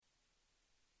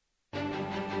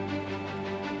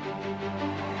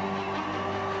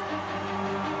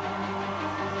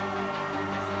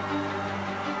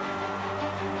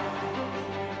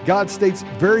God states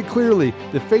very clearly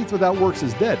that faith without works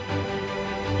is dead.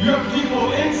 You have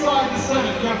people inside the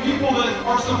Senate. You have people that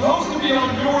are supposed to be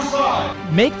on your side.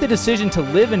 Make the decision to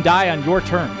live and die on your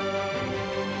terms.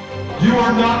 You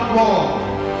are not wrong.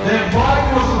 That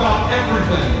Biden was about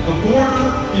everything. The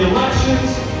border, the elections.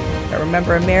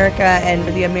 Remember, America and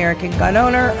the American gun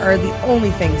owner are the only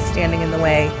things standing in the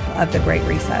way of the Great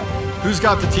Reset. Who's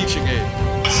got the teaching aid?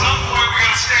 At some point, we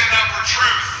got to stand up for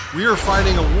truth. We are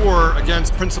fighting a war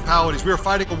against principalities. We are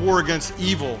fighting a war against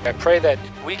evil. I pray that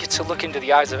we get to look into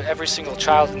the eyes of every single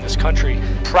child in this country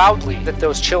proudly, that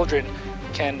those children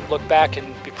can look back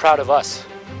and be proud of us,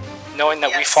 knowing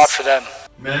that we fought for them.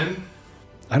 Men,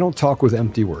 I don't talk with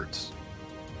empty words.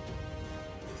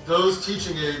 those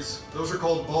teaching aids, those are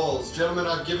called balls. Gentlemen,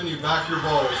 I've given you back your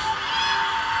balls.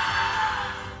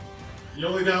 You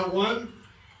only got one?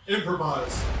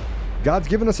 Improvise. God's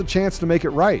given us a chance to make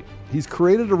it right. He's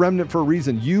created a remnant for a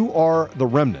reason. You are the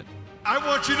remnant. I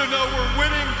want you to know we're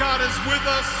winning. God is with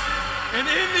us. And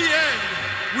in the end,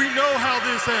 we know how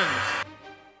this ends.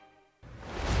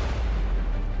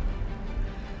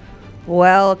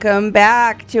 Welcome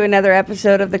back to another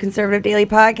episode of the Conservative Daily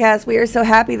Podcast. We are so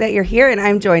happy that you're here, and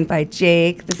I'm joined by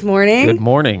Jake this morning. Good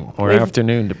morning or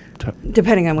afternoon.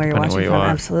 Depending on where you're watching from.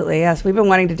 Absolutely, yes. We've been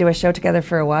wanting to do a show together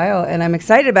for a while, and I'm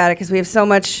excited about it because we have so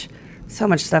much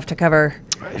stuff to cover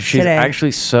She's today. actually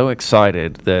so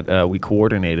excited that we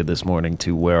coordinated this morning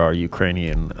to wear our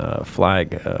Ukrainian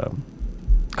flag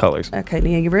colors. Okay,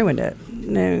 yeah, you ruined it.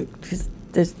 No, because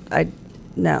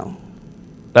no.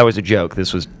 That was a joke.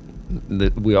 This was...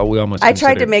 we almost. I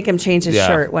tried to make him change his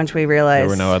shirt once we realized there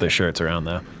were no other shirts around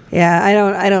though. Yeah,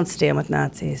 I don't stand with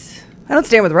Nazis. I don't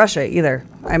stand with Russia either.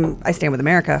 I stand with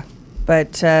America,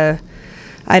 but I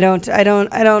don't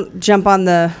jump on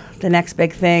the next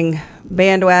big thing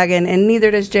bandwagon, and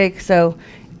neither does Jake. So,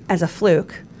 as a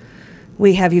fluke,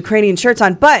 we have Ukrainian shirts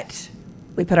on, but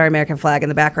we put our American flag in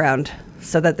the background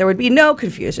so that there would be no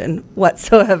confusion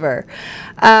whatsoever.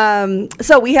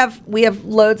 So we have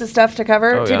loads of stuff to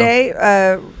cover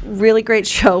today. Really great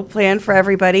show planned for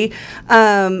everybody.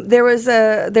 There was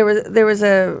a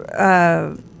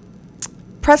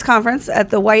press conference at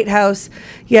the White House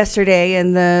yesterday,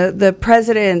 and the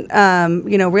president,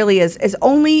 really is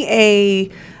only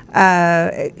a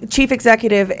chief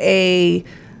executive, a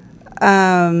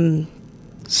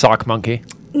sock monkey.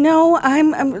 No,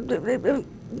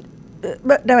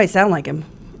 but now I sound like him.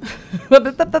 So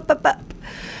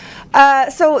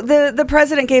the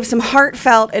president gave some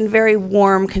heartfelt and very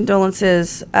warm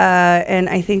condolences, and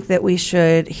I think that we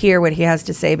should hear what he has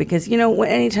to say because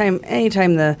anytime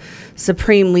the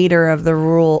supreme leader of the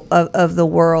of the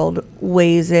world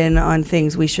weighs in on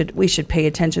things, we should pay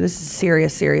attention. This is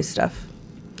serious stuff.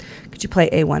 Could you play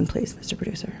A1, please, Mr.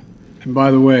 Producer? And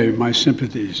by the way, my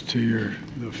sympathies to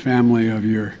the family of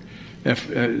your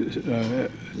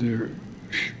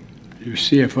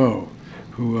CFO,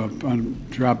 who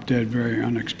dropped dead very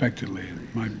unexpectedly.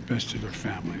 My best to their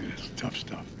family. It's tough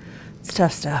stuff. It's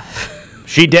tough stuff.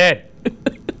 She dead.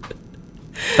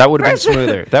 That would have been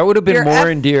smoother. That would have been more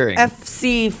endearing.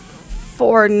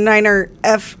 FC49er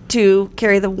F2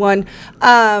 carry the one,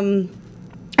 and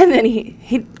then he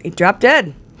dropped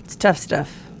dead. It's tough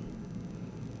stuff.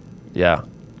 Yeah.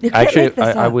 Actually,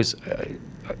 I was.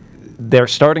 They're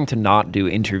starting to not do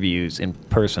interviews in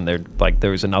person.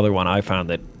 There was another one I found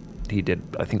that he did,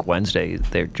 I think Wednesday.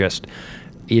 They're just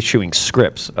issuing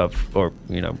scripts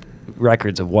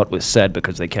records of what was said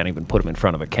because they can't even put them in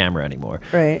front of a camera anymore.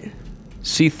 Right.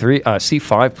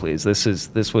 C5, please.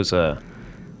 This was a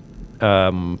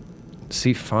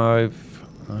C5.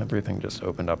 Everything just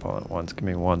opened up all at once. Give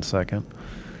me 1 second.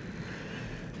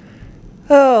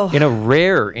 Oh. In a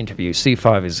rare interview,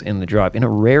 C5 is in the drive. In a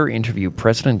rare interview,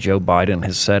 President Joe Biden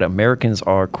has said Americans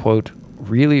are, quote,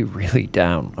 really, really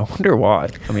down. I wonder why.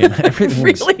 I mean,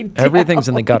 everything's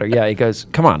in the gutter. Yeah, he goes,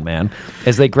 come on, man.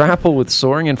 As they grapple with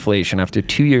soaring inflation after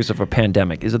 2 years of a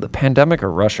pandemic. Is it the pandemic or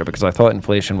Russia? Because I thought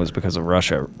inflation was because of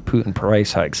Russia. Putin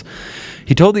price hikes.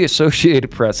 He told the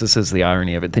Associated Press, this is the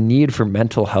irony of it, the need for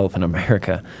mental health in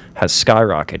America has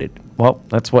skyrocketed. Well,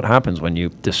 that's what happens when you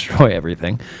destroy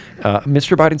everything.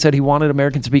 Mr. Biden said he wanted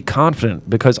Americans to be confident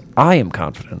because I am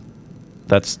confident.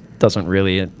 That doesn't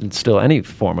really instill any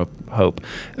form of hope.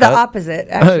 The opposite,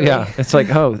 actually. Yeah, it's like,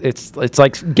 it's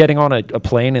like getting on a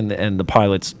plane and the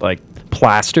pilot's like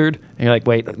plastered. And you're like,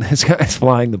 wait, this guy's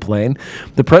flying the plane.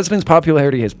 The president's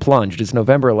popularity has plunged as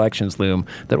November elections loom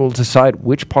that will decide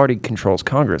which party controls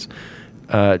Congress.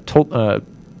 Half-hour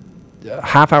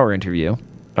interview.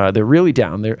 They're really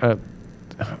down.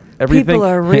 Everything. People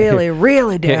are really,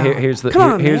 really down. Here's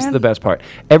the best part.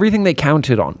 Everything they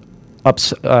counted on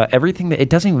everything that it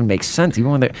doesn't even make sense.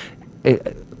 Even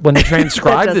when they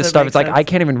transcribe this stuff, it's like I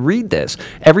can't even read this.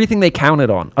 Everything they counted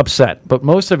on, upset, but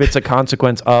most of it's a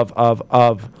consequence of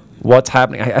what's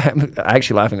happening. I'm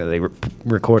actually laughing that they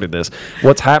recorded this.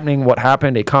 What's happening? What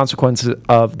happened? A consequence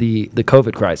of the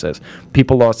COVID crisis.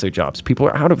 People lost their jobs. People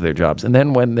are out of their jobs, and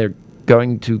then when they're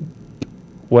going to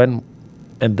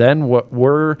what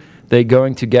were they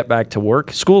going to get back to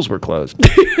work? Schools were closed.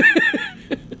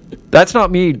 That's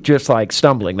not me just like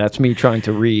stumbling. That's me trying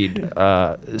to read.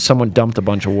 Someone dumped a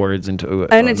bunch of words into a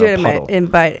puddle.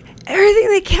 But everything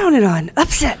they counted on,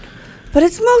 upset. But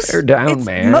they're down,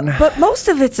 man. But most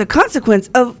of it's a consequence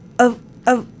of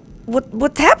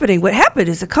what's happening. What happened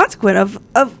is a consequence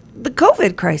of the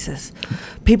COVID crisis.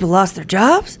 People lost their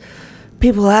jobs.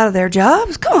 People out of their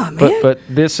jobs. Come on, man. But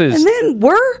this is... And then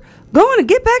we're going to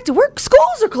get back to work.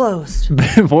 Schools are closed.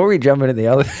 Before we jump into the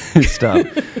other stuff,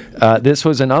 this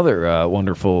was another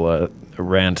wonderful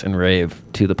rant and rave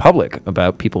to the public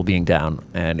about people being down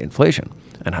and inflation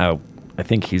and how I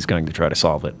think he's going to try to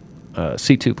solve it.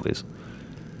 C2, please.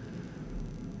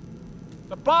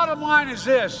 The bottom line is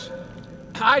this.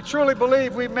 I truly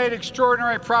believe we've made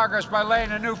extraordinary progress by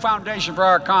laying a new foundation for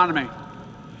our economy,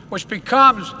 which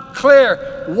becomes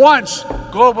clear once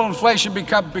global inflation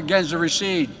begins to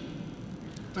recede.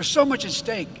 There's so much at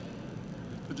stake.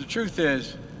 But the truth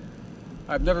is,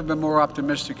 I've never been more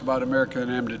optimistic about America than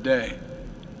I am today.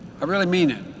 I really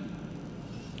mean it.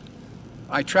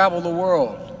 I travel the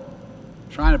world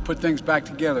trying to put things back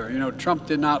together. You know, Trump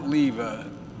did not leave a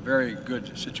very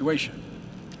good situation.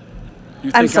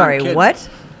 I'm sorry, what?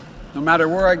 No matter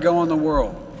where I go in the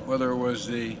world, whether it was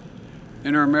the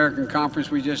Inter-American Conference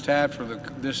we just had for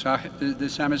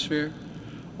this hemisphere,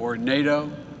 or NATO,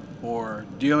 or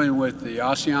dealing with the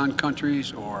ASEAN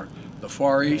countries, or the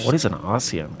Far East. What is an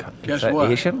ASEAN country? Guess is that what?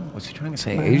 Asian? Was he trying to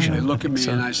say Asian? They look at me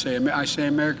and I say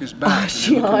America's back.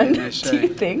 ASEAN, and say, do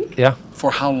you think? Yeah. For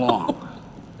how long?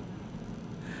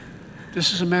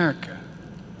 This is America.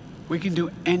 We can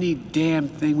do any damn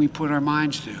thing we put our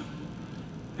minds to.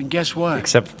 And guess what?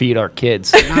 Except feed our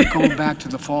kids. We're not going back to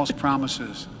the false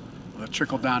promises of the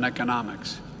trickle-down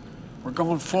economics. We're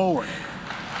going forward.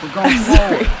 We're going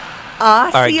forward.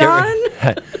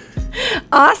 ASEAN?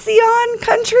 ASEAN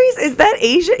countries? Is that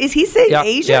Asia? Is he saying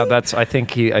Asian? Yeah, that's. I think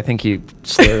he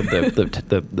slurred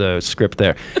the script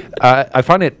there. I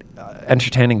find it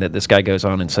entertaining that this guy goes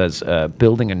on and says,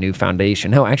 building a new foundation.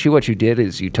 No, actually what you did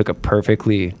is you took a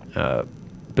perfectly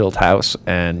built house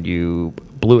and you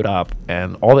blew it up,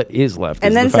 and all that is left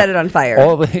and is then set it on fire.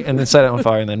 And then set it on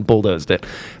fire and then bulldozed it.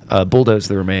 Bulldozed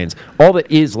the remains. All that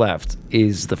is left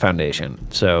is the foundation.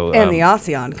 So and the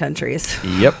ASEAN countries.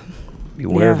 Yep.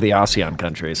 Beware of the ASEAN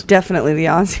countries. Definitely the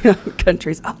ASEAN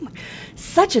countries. Oh,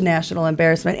 such a national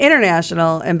embarrassment,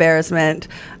 international embarrassment.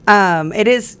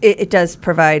 It does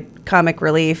provide comic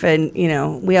relief, and you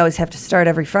know we always have to start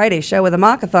every Friday show with a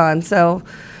mock-a-thon. So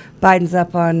Biden's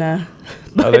up on.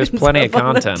 There's plenty of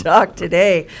content. Talk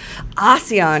today,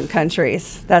 ASEAN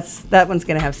countries. That one's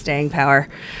going to have staying power.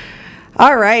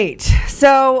 All right,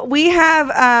 so we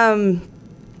have.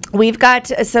 We've got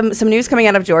some news coming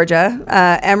out of Georgia.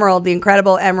 Emerald, the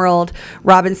incredible Emerald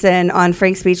Robinson on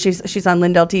Frank's Speech. She's on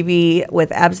Lindell TV with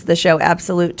the show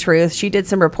Absolute Truth. She did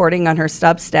some reporting on her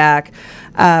Substack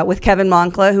with Kevin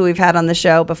Moncla, who we've had on the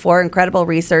show before. Incredible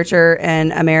researcher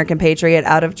and American patriot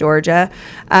out of Georgia.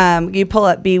 You pull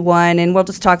up B1, and we'll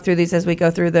just talk through these as we go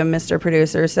through them, Mr.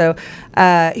 Producer. So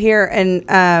here, and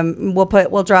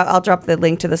I'll drop the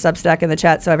link to the Substack in the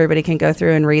chat so everybody can go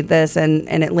through and read this, and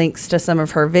it links to some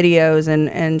of her videos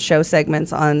and show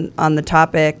segments on the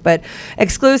topic. But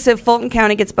exclusive, Fulton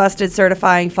County gets busted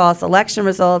certifying false election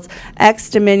results.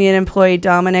 Ex-Dominion employee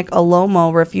Dominic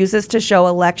Alomo refuses to show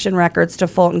election records to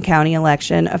Fulton County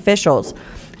election officials.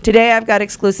 Today, I've got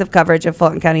exclusive coverage of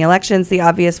Fulton County elections, the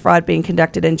obvious fraud being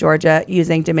conducted in Georgia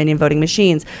using Dominion voting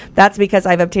machines. That's because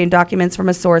I've obtained documents from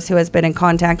a source who has been in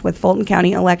contact with Fulton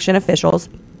County election officials.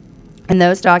 And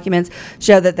those documents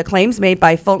show that the claims made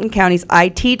by Fulton County's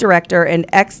IT director and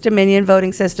ex-Dominion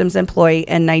Voting Systems employee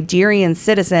and Nigerian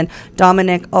citizen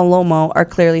Dominic Alomo are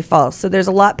clearly false. So there's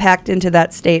a lot packed into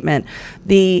that statement.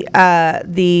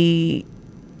 The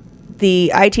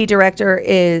IT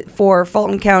director for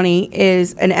Fulton County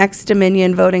is an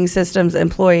ex-Dominion Voting Systems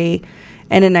employee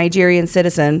and a Nigerian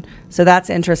citizen. So that's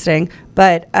interesting.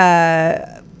 But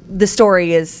the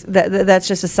story is that's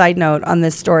just a side note on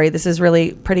this story. This is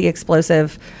really pretty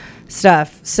explosive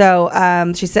stuff. So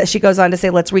she goes on to say,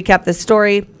 let's recap this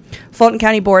story. Fulton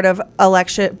County Board of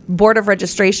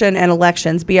Registration and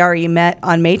Elections, BRE, met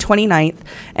on May 29th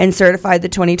and certified the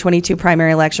 2022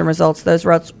 primary election results.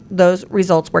 Those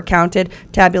results were counted,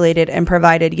 tabulated, and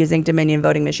provided using Dominion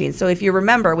voting machines. So if you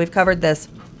remember, we've covered this.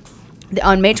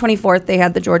 On May 24th, they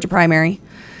had the Georgia primary,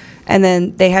 and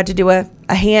then they had to do a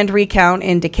hand recount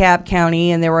in DeKalb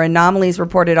County, and there were anomalies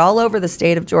reported all over the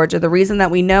state of Georgia. The reason that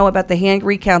we know about the hand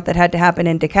recount that had to happen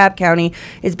in DeKalb County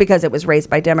is because it was raised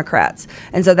by Democrats.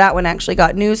 And so that one actually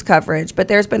got news coverage. But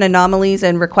there's been anomalies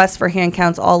and requests for hand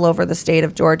counts all over the state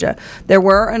of Georgia. There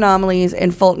were anomalies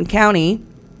in Fulton County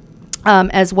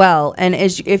as well. And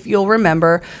if you'll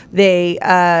remember, the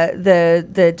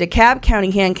DeKalb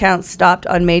County hand count stopped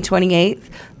on May 28th.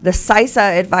 The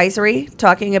CISA advisory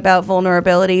talking about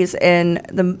vulnerabilities in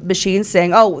the machines,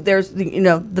 saying, there's the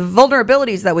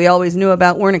vulnerabilities that we always knew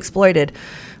about weren't exploited.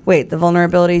 Wait, the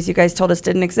vulnerabilities you guys told us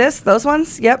didn't exist? Those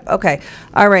ones? Yep. Okay.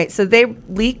 All right. So they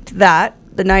leaked that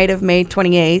the night of May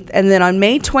 28th. And then on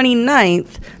May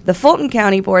 29th, the Fulton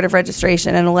County Board of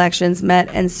Registration and Elections met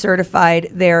and certified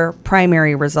their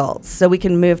primary results. So we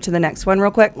can move to the next one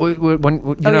real quick. Go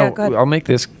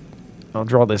ahead. I'll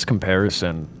draw this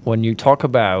comparison. When you talk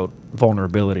about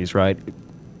vulnerabilities, right?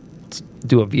 Let's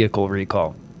do a vehicle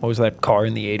recall. What was that car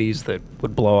in the 80s that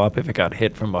would blow up if it got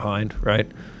hit from behind, right?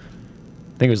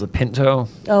 I think it was the Pinto.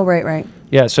 Oh, right.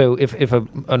 Yeah, so if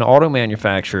an auto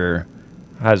manufacturer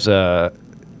has a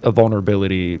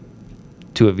vulnerability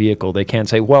to a vehicle, they can't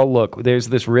say, well, look, there's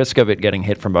this risk of it getting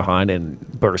hit from behind and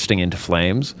bursting into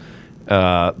flames.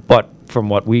 But from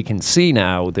what we can see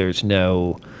now, there's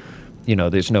no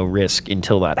risk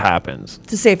until that happens.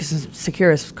 It's the safest,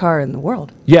 securest car in the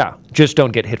world. Yeah, just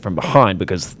don't get hit from behind,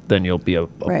 because then you'll be a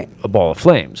ball of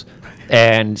flames.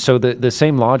 And so the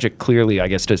same logic clearly, I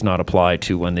guess, does not apply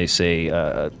to when they say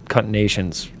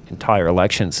nation's entire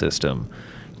election system,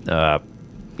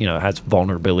 has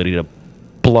vulnerability to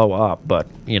blow up. But,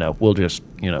 we'll just,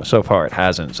 so far it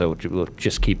hasn't. So we'll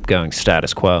just keep going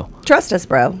status quo. Trust us,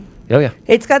 bro. Oh, yeah.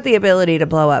 It's got the ability to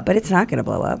blow up, but it's not going to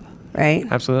blow up. Right?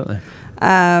 Absolutely.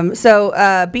 So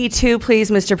B2, please,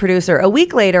 Mr. Producer. A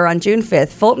week later, on June 5th,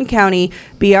 Fulton County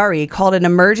BRE called an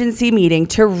emergency meeting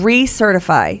to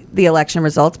recertify the election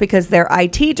results because their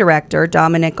IT director,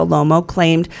 Dominic Alomo,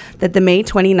 claimed that the May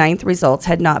 29th results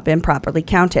had not been properly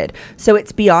counted. So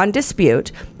it's beyond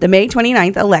dispute. The May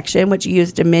 29th election, which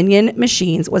used Dominion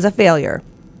machines, was a failure.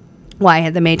 Why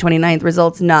had the May 29th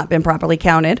results not been properly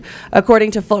counted? According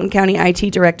to Fulton County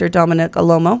IT Director Dominic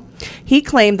Alomo, he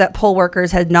claimed that poll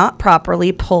workers had not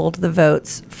properly pulled the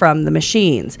votes from the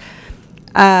machines.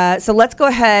 So let's go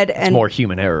ahead and... It's more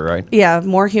human error, right? Yeah,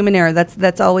 more human error.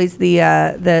 That's always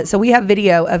the... So we have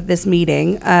video of this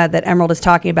meeting that Emerald is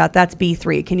talking about. That's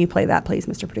B3. Can you play that, please,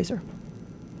 Mr. Producer?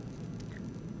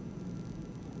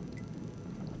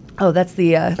 Oh, that's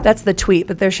the tweet,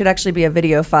 but there should actually be a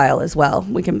video file as well.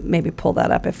 We can maybe pull that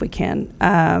up if we can.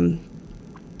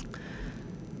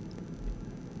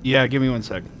 Yeah, give me 1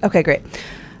 second. Okay, great.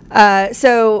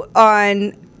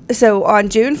 So on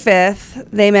June 5th,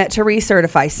 they met to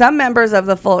recertify. Some members of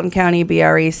the Fulton County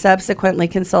BRE subsequently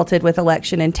consulted with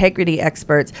election integrity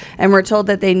experts and were told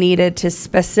that they needed to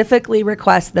specifically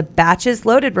request the batches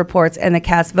loaded reports and the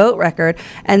cast vote record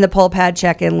and the poll pad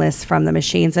check-in lists from the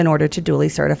machines in order to duly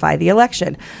certify the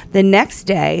election. The next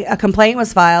day, a complaint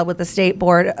was filed with the state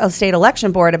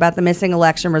election board about the missing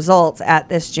election results at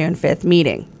this June 5th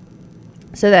meeting.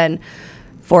 So then,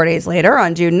 4 days later,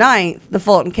 on June 9th, the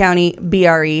Fulton County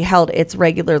BRE held its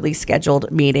regularly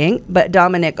scheduled meeting, but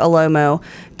Dominic Alomo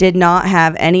did not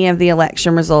have any of the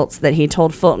election results that he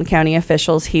told Fulton County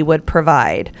officials he would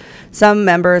provide. Some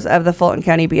members of the Fulton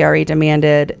County BRE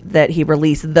demanded that he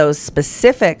release those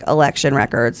specific election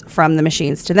records from the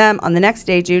machines to them. On the next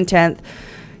day, June 10th,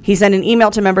 he sent an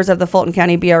email to members of the Fulton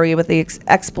County BRE with the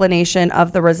explanation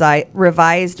of the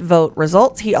revised vote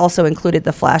results. He also included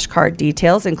the flashcard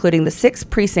details, including the 6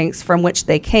 precincts from which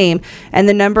they came and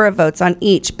the number of votes on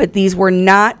each. But these were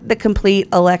not the complete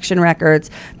election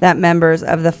records that members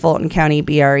of the Fulton County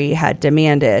BRE had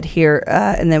demanded.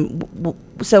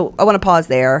 So I want to pause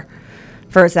there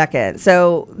for a second.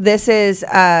 So this is,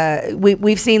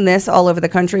 we've seen this all over the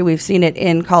country. We've seen it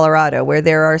in Colorado where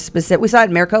there are specific, we saw it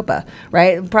in Maricopa,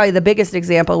 right? Probably the biggest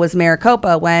example was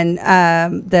Maricopa when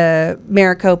the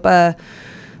Maricopa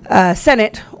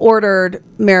Senate ordered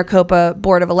Maricopa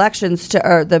Board of Elections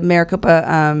or the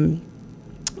Maricopa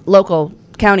local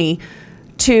county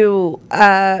to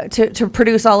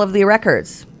produce all of the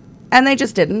records. And they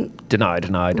just didn't. Deny,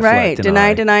 deflect. Right, deny,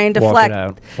 and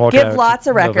deflect. Give lots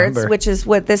of records, November. Which is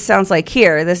what this sounds like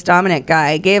here. This Dominic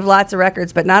guy gave lots of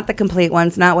records, but not the complete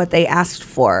ones, not what they asked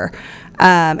for.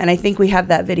 And I think we have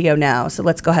that video now. So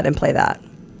let's go ahead and play that.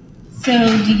 So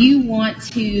do you want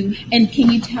to, and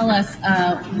can you tell us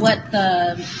what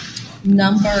the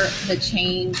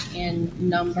change in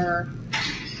number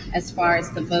as far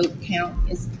as the vote count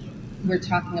is we're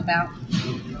talking about?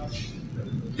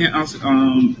 And also,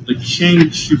 the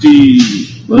change should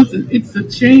be... Well, it's a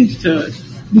change to...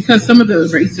 Because some of the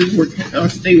races were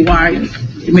statewide,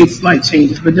 it made slight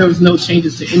changes, but there was no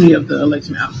changes to any of the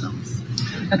election outcomes.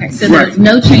 Okay, so there's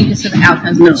no changes to the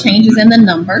outcomes, but changes in the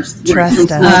numbers.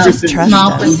 Trust us.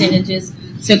 Small percentages.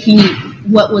 So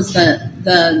what was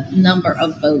the number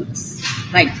of votes,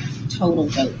 like total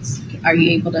votes? Are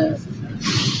you able to,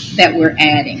 that we're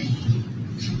adding?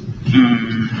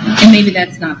 And maybe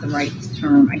that's not the right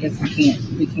term. I guess we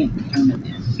can't determine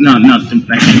that. No, I can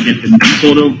get the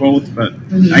total votes, but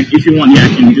if you want, I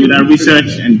can do that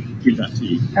research and give that to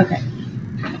you. Okay.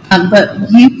 But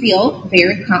you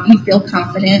feel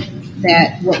confident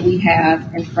that what we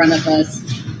have in front of us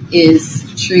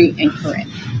is true and correct.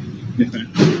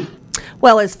 Okay.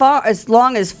 Well, as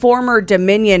long as former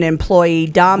Dominion employee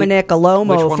Dominic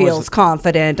Alomo feels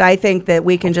confident, I think that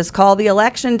we can just call the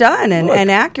election done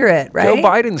and accurate, right? Joe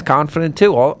Biden's confident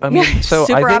too. So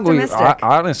super I think optimistic.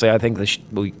 honestly, I think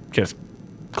we just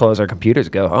close our computers,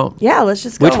 go home. Yeah, let's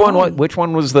just go home. Which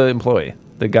one was the employee?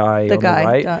 The guy on the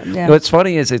right? Yeah. What's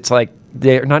funny is it's like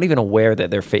they're not even aware that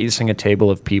they're facing a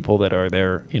table of people that are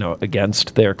there,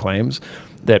 against their claims,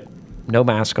 that no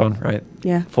mask on, right?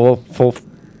 Yeah. Full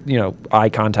eye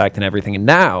contact and everything. And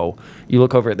now you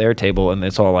look over at their table and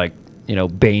it's all like,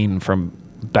 Bane from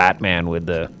Batman with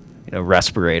the,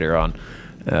 respirator on.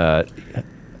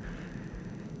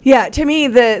 Yeah, to me,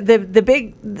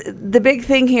 the big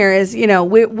thing here is,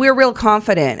 we're real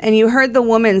confident. And you heard the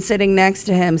woman sitting next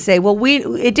to him say, well,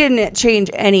 it didn't change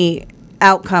any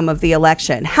outcome of the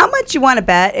election. How much you want to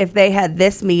bet if they had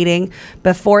this meeting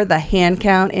before the hand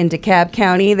count in DeKalb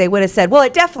County, they would have said, well,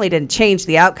 it definitely didn't change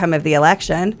the outcome of the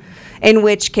election, in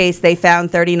which case they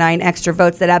found 39 extra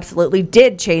votes that absolutely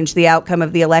did change the outcome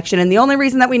of the election. And the only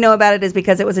reason that we know about it is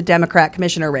because it was a Democrat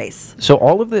commissioner race. So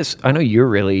all of this, I know you're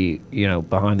really,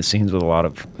 behind the scenes with a lot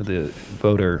of the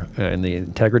voter and the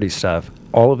integrity stuff.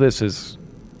 All of this is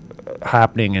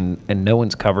happening and no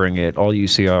one's covering it. All you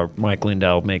see are Mike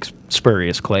Lindell makes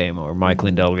spurious claim, or Mike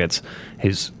Lindell gets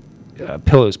his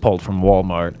pillows pulled from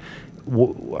Walmart.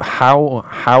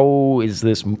 How is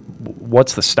this?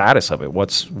 What's the status of it?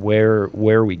 Where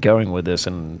are we going with this?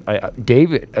 And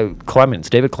David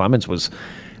Clemens was,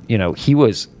 he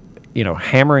was,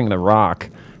 hammering the rock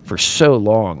for so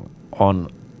long on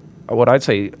what I'd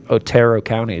say Otero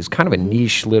County is kind of a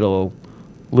niche little,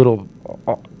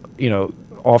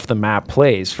 off the map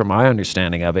place from my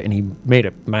understanding of it, and he made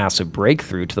a massive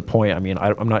breakthrough to the point. I mean,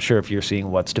 I'm not sure if you're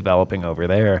seeing what's developing over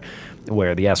there,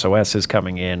 where the SOS is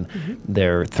coming in.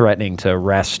 They're threatening to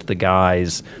arrest the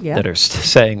guys that are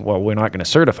saying, well, we're not going to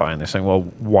certify, and they're saying, well,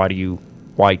 why you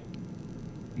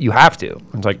have to?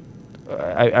 It's like,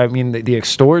 I mean, the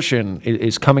extortion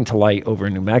is coming to light over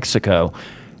in New Mexico,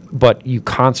 but you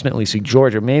constantly see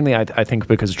Georgia, mainly I think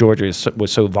because Georgia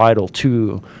was so vital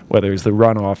to whether it's the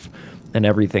runoff and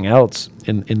everything else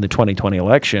in the 2020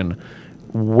 election.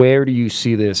 Where do you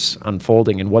see this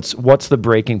unfolding, and what's the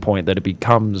breaking point that it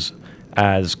becomes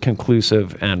as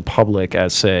conclusive and public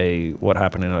as, say, what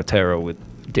happened in Otero with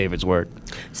David's work?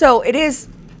 So it is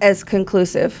as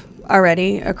conclusive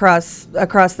already across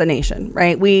the nation,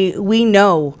 right? We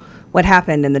know what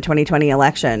happened in the 2020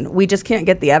 election. We just can't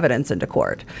get the evidence into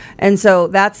court. And so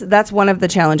that's one of the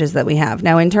challenges that we have.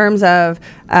 Now, in terms of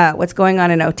what's going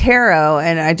on in Otero,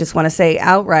 and I just want to say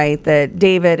outright that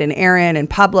David and Aaron and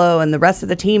Pablo and the rest of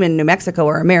the team in New Mexico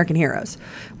are American heroes.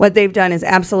 What they've done is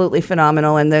absolutely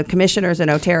phenomenal. And the commissioners in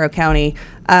Otero County,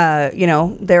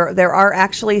 there are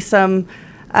actually some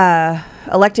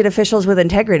elected officials with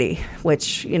integrity,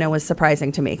 which, was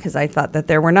surprising to me because I thought that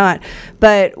there were not.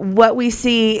 But what we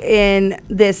see in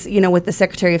this, with the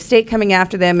Secretary of State coming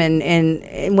after them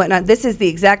and whatnot, this is the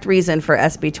exact reason for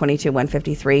SB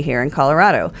 22-153 here in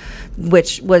Colorado,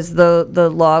 which was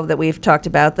the law that we've talked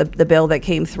about, the bill that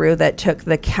came through that took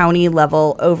the county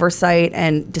level oversight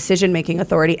and decision-making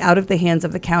authority out of the hands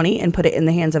of the county and put it in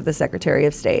the hands of the Secretary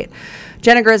of State.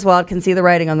 Jenna Griswold can see the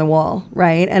writing on the wall,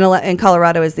 right? And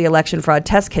Colorado is the election fraud fraud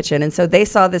test kitchen. And so they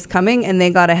saw this coming and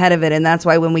they got ahead of it. And that's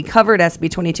why when we covered SB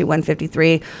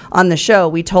 22-153 on the show,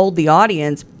 we told the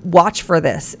audience, watch for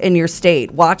this in your state,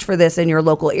 watch for this in your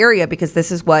local area, because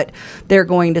this is what they're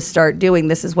going to start doing.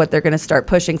 This is what they're going to start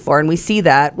pushing for. And we see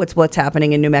that what's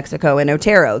happening in New Mexico and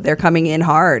Otero. They're coming in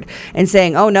hard and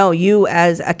saying, oh no, you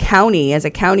as a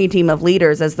county team of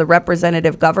leaders, as the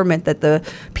representative government that the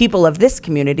people of this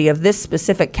community, of this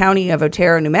specific county of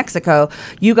Otero, New Mexico,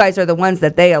 you guys are the ones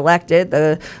that they elected,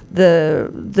 the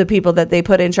people that they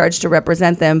put in charge to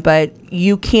represent them, but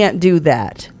you can't do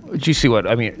that. Did you see what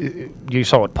I mean? You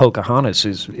saw what Pocahontas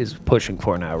is pushing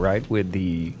for now, right? With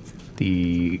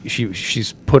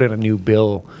she's put in a new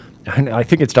bill, and I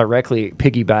think it's directly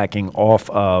piggybacking off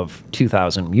of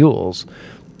 2,000 Mules,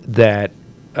 that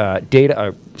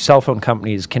cell phone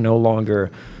companies can no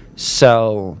longer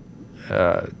sell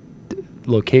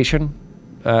location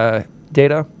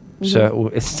data. So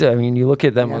you look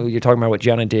at them. You're talking about what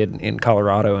Jenna did in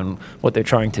Colorado and what they're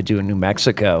trying to do in New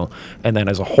Mexico, and then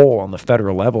as a whole on the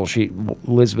federal level,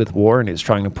 Elizabeth Warren is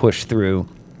trying to push through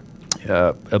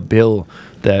a bill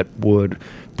that would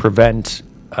prevent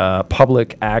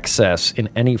public access in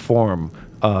any form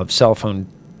of cell phone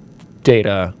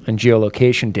data and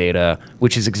geolocation data,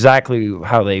 which is exactly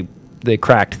how they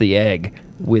cracked the egg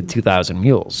with 2,000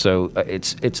 Mules. So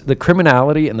it's the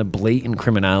criminality and the blatant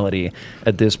criminality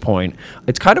at this point.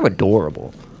 It's kind of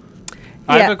adorable.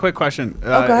 I have a quick question.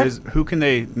 Is who can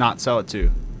they not sell it to?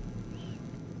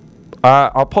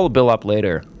 I'll pull a bill up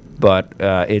later, but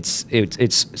it's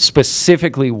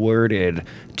specifically worded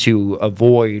to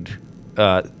avoid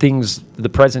the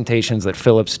presentations that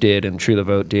Phillips did and True the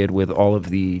Vote did with all of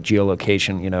the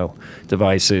geolocation,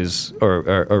 devices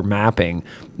or mapping.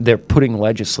 They're putting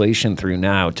legislation through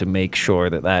now to make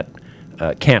sure that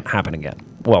can't happen again.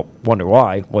 Well, wonder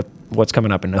why. What's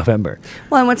coming up in November?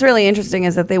 Well, and what's really interesting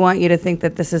is that they want you to think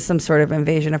that this is some sort of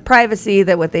invasion of privacy,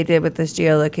 that what they did with this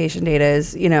geolocation data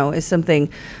is something,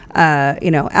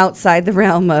 outside the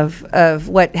realm of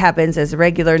what happens as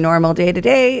regular, normal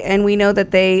day-to-day. And we know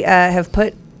that they have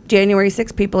put January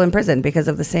 6 people in prison because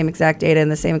of the same exact data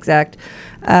and the same exact,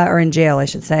 or in jail, I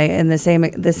should say, and the same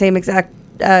exact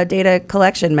data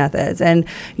collection methods. And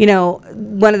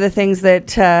one of the things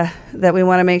that we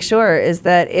want to make sure is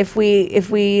that if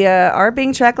we are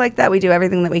being tracked like that, we do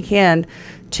everything that we can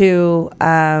to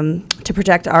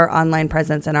protect our online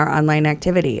presence and our online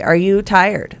activity. Are you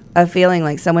tired of feeling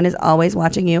like someone is always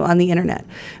watching you on the internet?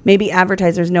 Maybe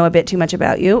advertisers know a bit too much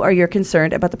about you, or you're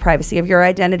concerned about the privacy of your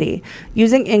identity.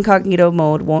 Using incognito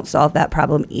mode won't solve that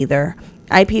problem either.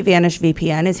 IPVanish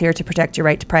VPN is here to protect your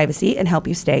right to privacy and help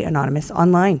you stay anonymous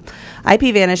online.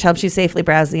 IPVanish helps you safely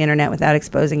browse the internet without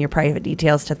exposing your private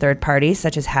details to third parties,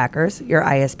 such as hackers, your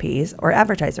ISPs, or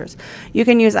advertisers. You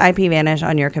can use IPVanish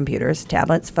on your computers,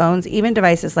 tablets, phones, even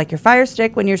devices like your Fire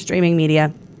Stick when you're streaming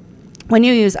media. When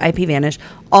you use IPVanish,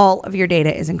 all of your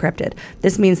data is encrypted.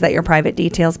 This means that your private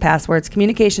details, passwords,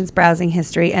 communications, browsing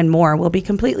history, and more will be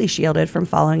completely shielded from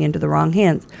falling into the wrong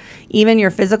hands. Even your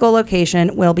physical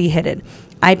location will be hidden.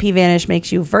 IPVanish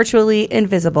makes you virtually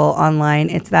invisible online.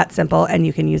 It's that simple, and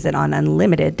you can use it on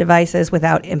unlimited devices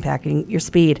without impacting your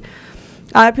speed.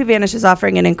 IPVanish is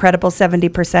offering an incredible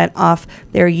 70% off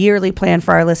their yearly plan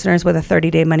for our listeners with a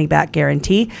 30-day money-back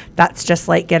guarantee. That's just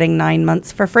like getting 9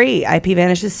 months for free.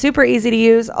 IPVanish is super easy to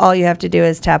use. All you have to do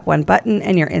is tap one button,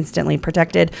 and you're instantly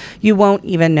protected. You won't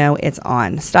even know it's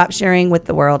on. Stop sharing with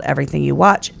the world everything you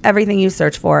watch, everything you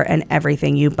search for, and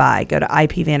everything you buy. Go to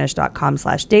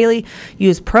ipvanish.com/daily.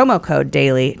 Use promo code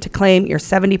DAILY to claim your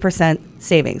 70%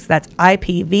 savings. That's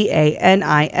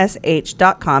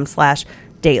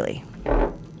ipvanish.com/daily.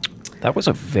 That was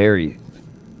a very,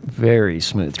 very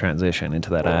smooth transition into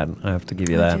that ad. I have to give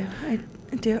you that. I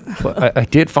do. But I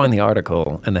did find the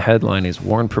article, and the headline is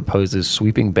Warren proposes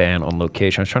sweeping ban on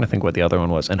location. I was trying to think what the other one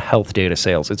was, and health data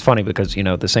sales. It's funny because,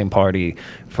 the same party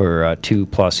for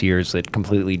 2+ years that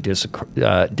completely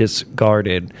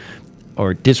disregarded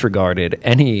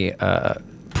any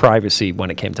privacy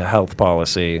when it came to health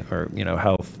policy or,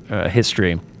 health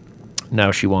history.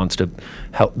 Now she wants to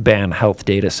ban health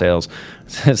data sales.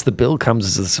 Says the bill comes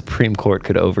as the Supreme Court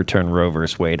could overturn Roe v.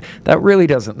 Wade. That really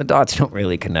doesn't, the dots don't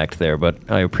really connect there, but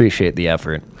I appreciate the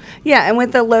effort. Yeah, and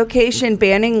with the location,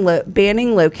 banning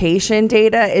location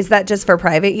data, is that just for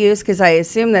private use? Because I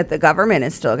assume that the government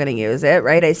is still going to use it,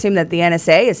 right? I assume that the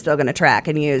NSA is still going to track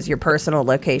and use your personal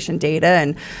location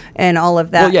data and all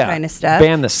of that kind of stuff.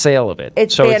 Ban the sale of it.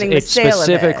 It's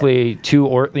specifically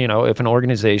to, if an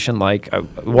organization like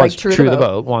True the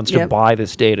Vote wants to buy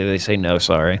this data, they say no,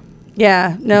 sorry.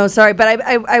 Yeah, no, sorry, but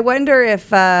I wonder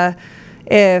if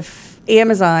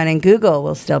Amazon and Google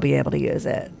will still be able to use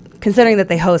it. considering that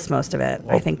they host most of it.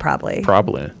 Well, I think probably.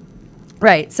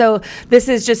 Right. So this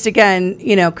is just, again,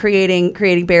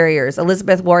 creating barriers.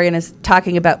 Elizabeth Warren is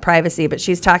talking about privacy, but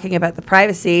she's talking about the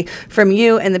privacy from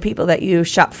you and the people that you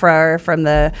shop for, from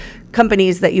the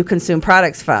companies that you consume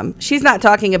products from. She's not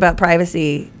talking about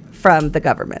privacy from the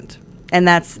government. And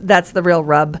that's the real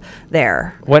rub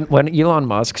there. When Elon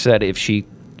Musk said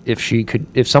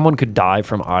if someone could die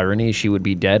from irony, she would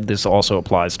be dead. This also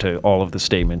applies to all of the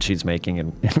statements she's making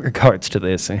in regards to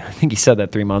this. I think he said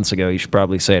that 3 months ago. He should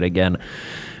probably say it again.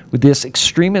 With this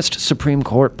extremist Supreme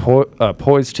Court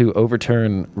poised to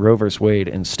overturn Roe v. Wade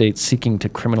and states seeking to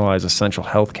criminalize essential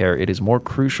health care, it is more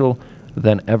crucial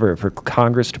than ever for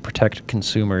Congress to protect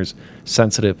consumers'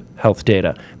 sensitive health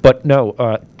data. But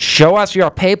no, show us your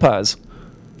papers.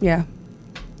 Yeah.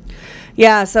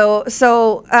 Yeah. So,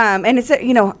 and it's,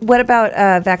 what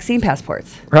about vaccine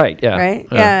passports? Right. Yeah. Right.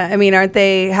 Yeah. I mean,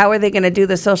 how are they going to do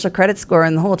the social credit score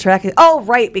and the whole tracking? Oh,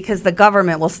 right. Because the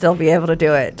government will still be able to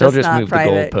do it. They'll just move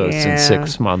private. The goalposts in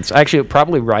 6 months. Actually,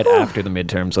 probably right after the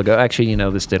midterms. They'll go, actually,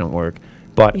 this didn't work.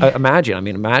 But imagine,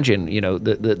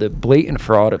 the blatant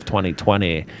fraud of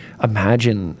 2020.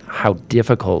 Imagine how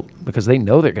difficult, because they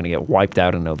know they're going to get wiped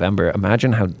out in November.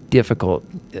 Imagine how difficult.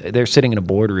 They're sitting in a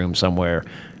boardroom somewhere,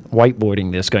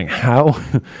 whiteboarding this, going,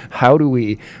 how do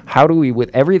we,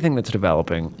 with everything that's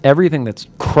developing, everything that's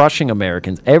crushing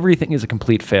Americans, everything is a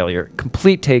complete failure,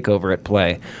 complete takeover at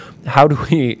play. How do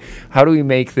we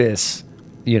make this,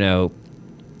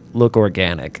 look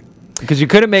organic? Because you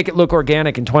couldn't make it look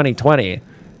organic in 2020.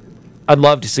 I'd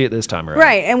love to see it this time around.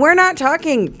 Right, and we're not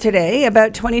talking today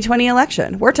about 2020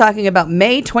 election. We're talking about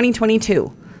May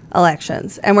 2022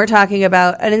 elections, and we're talking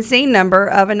about an insane number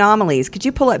of anomalies. Could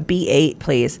you pull up B8,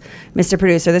 please, Mr.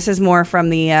 Producer? This is more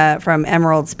from the from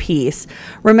Emerald's piece.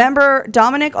 Remember,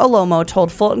 Dominic Olomo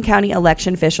told Fulton County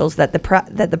election officials that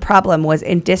the problem was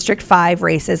in District 5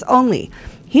 races only.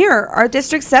 Here are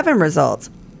District 7 results.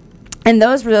 And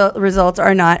those results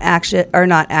are not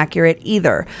accurate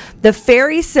either. The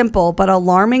very simple but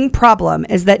alarming problem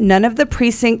is that none of the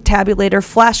precinct tabulator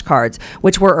flashcards,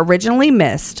 which were originally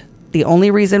missed, the only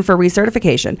reason for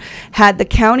recertification, had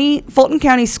the Fulton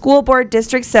County School Board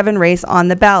District 7 race on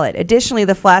the ballot. Additionally,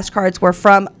 the flashcards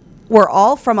were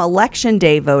all from Election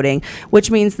Day voting, which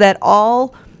means that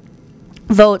all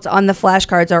votes on the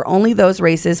flashcards are only those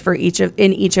races for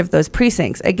in each of those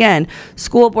precincts. Again,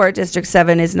 School Board District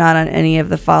 7 is not on any of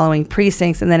the following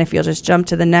precincts. And then if you'll just jump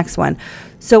to the next one.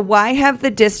 So why have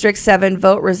the District 7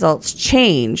 vote results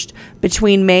changed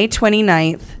between May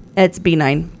 29th, it's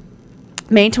B9,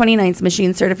 May 29th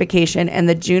machine certification and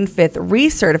the June 5th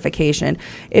recertification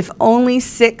if only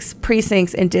 6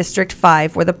 precincts in District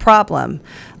 5 were the problem?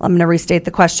 I'm going to restate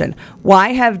the question. Why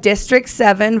have District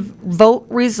 7 vote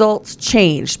results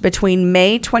changed between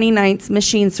May 29th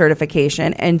machine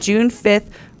certification and June 5th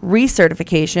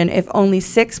recertification if only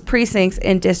 6 precincts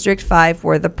in District 5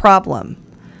 were the problem?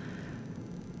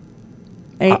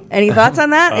 Any thoughts on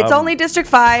that? It's only District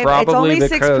 5. It's only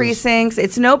 6 precincts.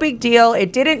 It's no big deal.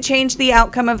 It didn't change the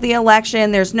outcome of the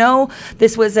election. This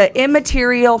was an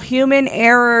immaterial human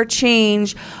error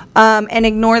change, and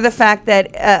ignore the fact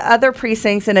that other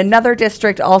precincts in another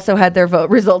district also had their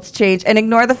vote results changed, and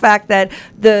ignore the fact that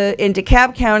in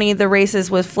DeKalb County, the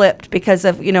races was flipped because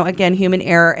of, again, human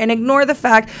error, and ignore the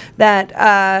fact that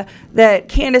that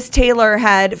Candace Taylor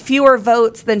had fewer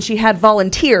votes than she had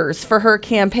volunteers for her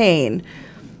campaign.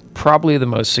 Probably the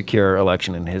most secure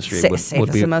election in history.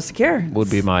 Would be the most secure. Would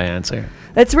be my answer.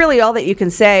 That's really all that you can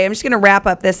say. I'm just going to wrap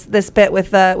up this bit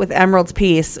with Emerald's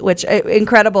piece, which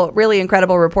really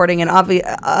incredible reporting, and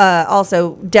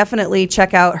also definitely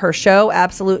check out her show,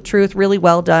 Absolute Truth, really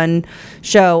well done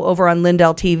show over on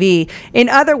Lindell TV. In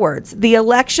other words, the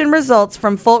election results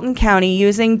from Fulton County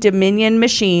using Dominion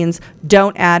machines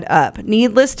don't add up.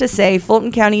 Needless to say,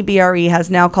 Fulton County BRE has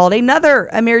now called another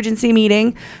emergency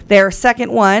meeting, their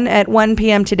second one at 1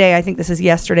 p.m. today, I think this is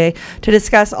yesterday, to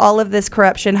discuss all of this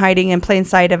corruption hiding in plain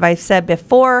sight. As I've said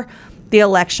before, the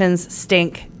elections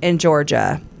stink in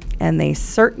Georgia, and they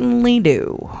certainly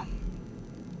do.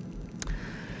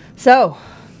 So,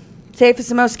 safest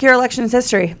and most secure election in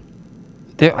history.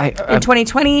 In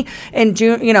 2020, in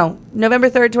June, November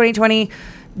 3rd, 2020,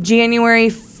 January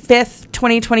 5th,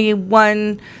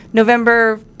 2021,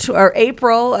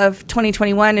 April of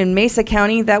 2021 in Mesa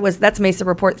County. That's Mesa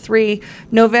Report 3.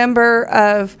 November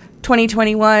of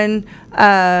 2021,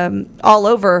 all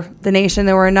over the nation,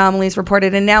 there were anomalies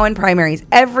reported. And now in primaries,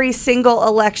 every single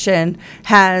election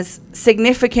has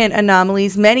significant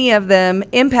anomalies, many of them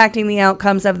impacting the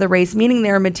outcomes of the race, meaning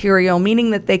they're material,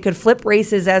 meaning that they could flip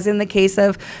races, as in the case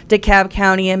of DeKalb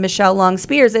County and Michelle Long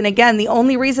Spears. And again, the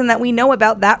only reason that we know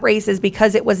about that race is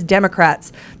because it was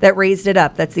Democrats that raised it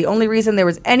up. That's the only reason there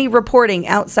was any reporting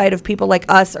outside of people like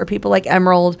us or people like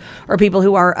Emerald or people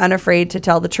who are unafraid to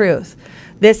tell the truth.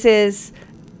 This is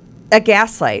a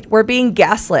gaslight. We're being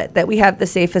gaslit that we have the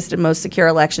safest and most secure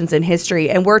elections in history.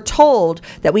 And we're told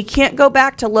that we can't go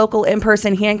back to local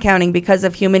in-person hand counting because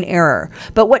of human error.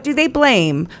 But what do they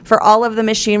blame for all of the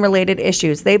machine-related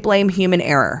issues? They blame human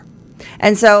error.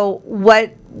 And so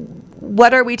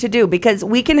what are we to do? Because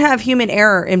we can have human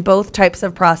error in both types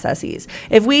of processes.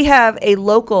 If we have a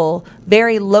local,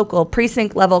 very local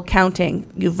precinct level counting,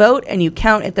 you vote and you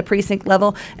count at the precinct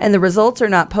level, and the results are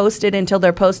not posted until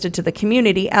they're posted to the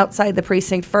community outside the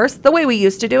precinct first, the way we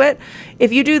used to do it.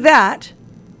 If you do that,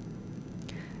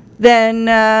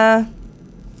 then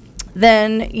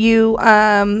you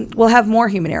will have more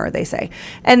human error, they say.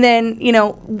 And then,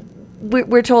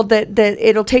 we're told that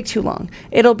it'll take too long.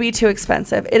 It'll be too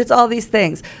expensive. It's all these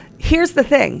things. Here's the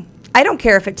thing. I don't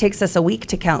care if it takes us a week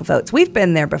to count votes. We've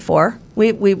been there before.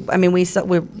 We're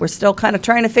still kind of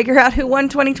trying to figure out who won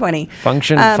 2020.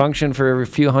 Function for a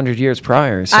few hundred years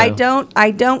prior. So.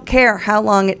 I don't care how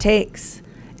long it takes.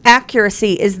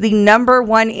 Accuracy is the number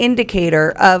one indicator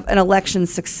of an election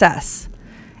success.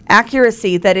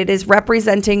 Accuracy, that it is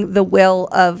representing the will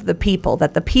of the people,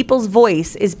 that the people's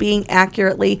voice is being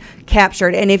accurately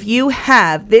captured. And if you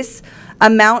have this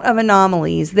amount of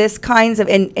anomalies, this kinds of,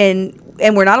 and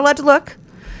we're not allowed to look,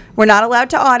 we're not allowed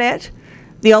to audit.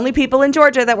 The only people in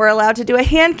Georgia that were allowed to do a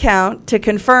hand count to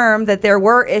confirm that there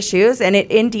were issues, and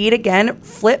it indeed, again,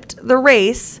 flipped the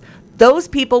race, those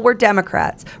people were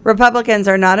Democrats. Republicans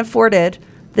are not afforded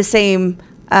the same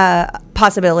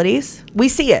possibilities. We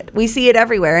see it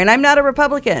everywhere. And I'm not a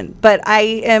Republican, but I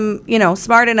am,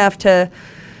 smart enough to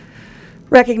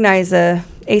recognize a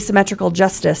asymmetrical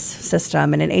justice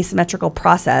system and an asymmetrical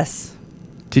process.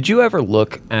 Did you ever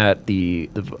look at the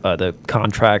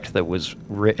contract that was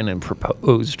written and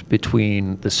proposed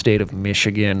between the state of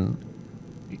Michigan,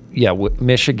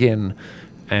 Michigan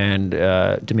and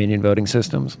Dominion Voting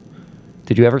Systems?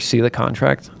 Did you ever see the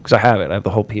contract? Because I have it. I have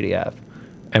the whole PDF.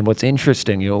 And what's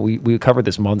interesting, we covered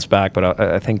this months back, but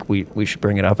I think we should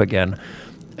bring it up again.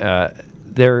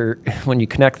 When you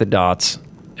connect the dots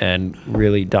and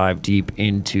really dive deep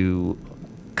into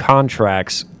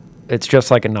contracts, it's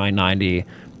just like a 990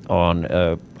 on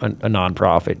a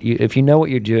nonprofit. If you know what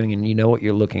you're doing and you know what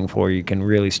you're looking for, you can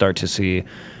really start to see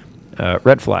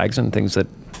red flags and things that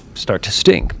start to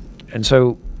stink. And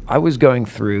so I was going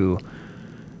through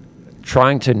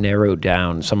trying to narrow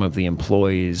down some of the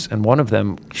employees, and one of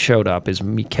them showed up as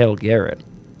Mikale Garrett,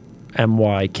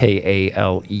 Mykale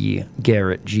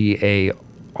Garrett, Garrett,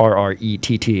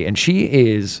 and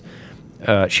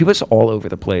she was all over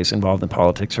the place, involved in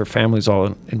politics. Her family's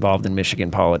all involved in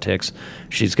Michigan politics.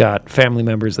 She's got family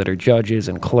members that are judges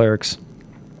and clerks,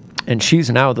 and she's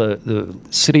now the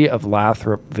city of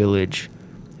Lathrop Village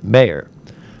mayor,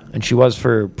 and she was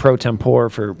for pro tempore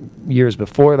for years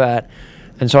before that.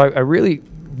 And so I really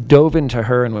dove into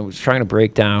her and was trying to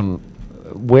break down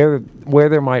where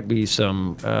there might be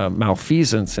some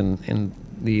malfeasance in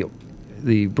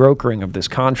the brokering of this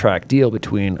contract deal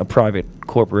between a private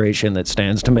corporation that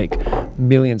stands to make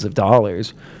millions of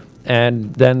dollars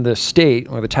and then the state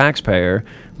or the taxpayer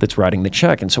that's writing the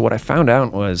check. And so what I found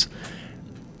out was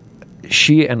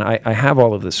she, and I have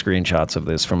all of the screenshots of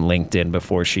this from LinkedIn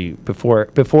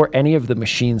before any of the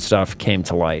machine stuff came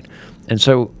to light. And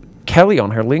so Kelly on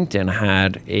her LinkedIn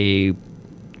had a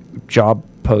job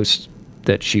post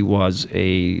that she was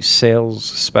a sales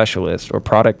specialist or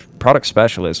product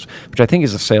specialist, which I think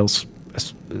is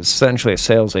essentially a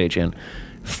sales agent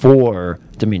for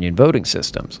Dominion Voting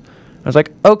Systems. I was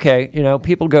like, okay,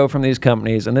 people go from these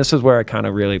companies, and this is where I kind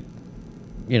of really,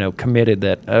 committed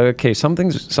that, okay,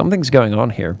 something's going on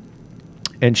here.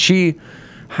 And she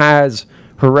has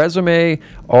her resume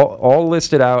all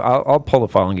listed out. I'll pull the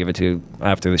file and give it to you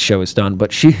after the show is done.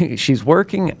 But she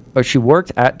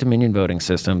worked at Dominion Voting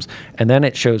Systems, and then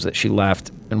it shows that she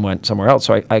left and went somewhere else.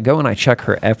 So I go and I check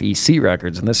her FEC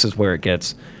records, and this is where it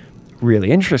gets really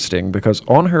interesting, because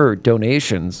on her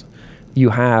donations,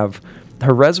 you have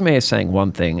her resume is saying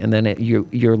one thing, and then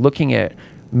you're looking at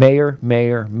mayor,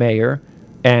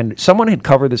 and someone had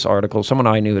covered this article. Someone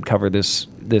I knew had covered this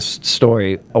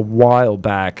story a while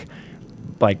back,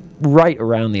 like right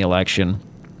around the election,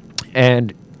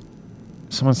 and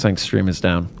someone's saying stream is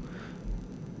down.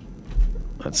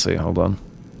 Let's see. Hold on.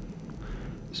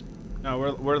 No,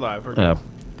 we're live. Oh,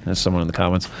 there's someone in the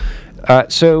comments.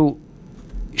 So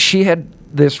she had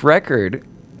this record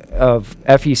of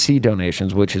FEC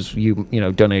donations, which is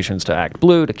donations to Act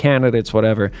Blue, to candidates,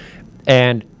 whatever.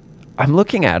 And I'm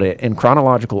looking at it in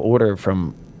chronological order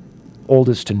from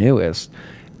oldest to newest,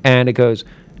 and it goes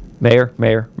mayor,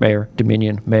 mayor, mayor,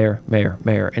 Dominion, mayor, mayor,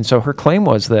 mayor. And so her claim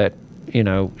was that,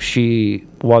 she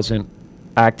wasn't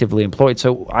actively employed.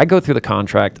 So I go through the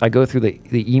contract, I go through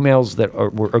the emails that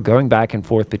are going back and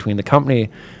forth between the company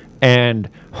and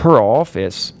her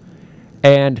office,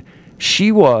 and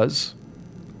she was,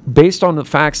 based on the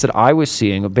facts that I was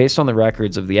seeing, based on the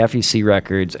records of the FEC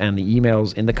records and the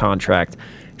emails in the contract,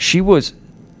 she was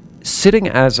sitting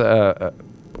as a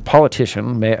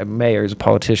politician, mayor as a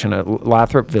politician at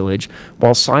Lathrop Village,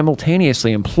 while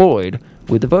simultaneously employed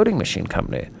with the voting machine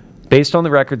company. Based on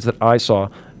the records that I saw,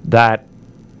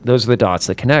 those are the dots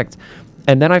that connect.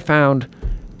 And then I found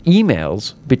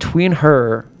emails between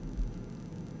her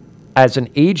as an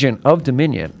agent of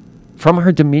Dominion, from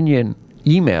her Dominion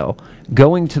email,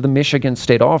 going to the Michigan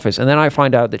State office. And then I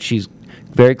find out that she's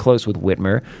very close with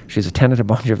Whitmer. She's attended a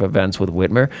bunch of events with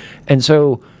Whitmer. And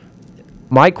so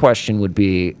my question would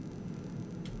be,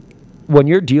 when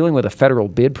you're dealing with a federal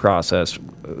bid process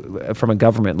from a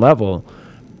government level,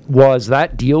 was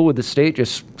that deal with the state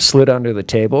just slid under the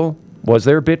table? Was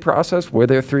there a bid process? Were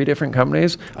there 3 different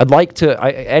companies? I'd like to,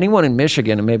 anyone in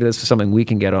Michigan, and maybe this is something we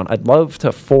can get on, I'd love to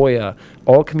FOIA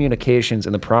all communications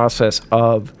in the process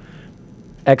of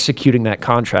executing that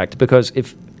contract, because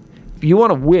if you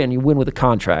want to win, you win with the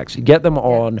contracts. You get them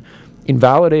on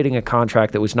invalidating a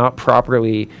contract that was not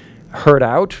properly heard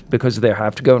out, because they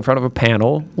have to go in front of a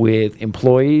panel with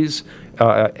employees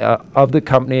of the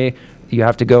company. You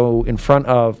have to go in front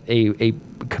of a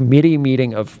committee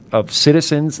meeting of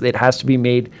citizens. It has to be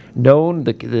made known.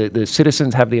 The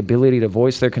citizens have the ability to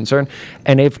voice their concern.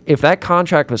 And if that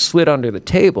contract was slid under the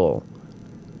table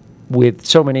with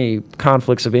so many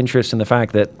conflicts of interest in the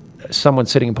fact that someone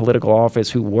sitting in political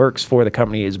office who works for the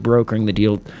company is brokering the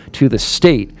deal to the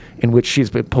state in which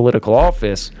she's in political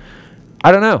office,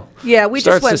 I don't know. Yeah, we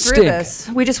just went through this.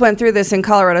 We just went through this in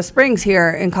Colorado Springs here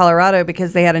in Colorado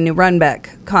because they had a new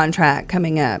Runbeck contract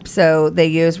coming up. So they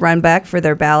used Runbeck for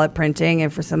their ballot printing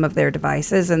and for some of their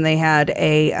devices, and they had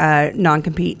a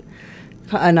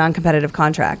non-competitive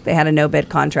contract. They had a no-bid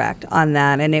contract on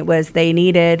that, and it was they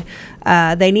needed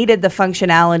the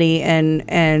functionality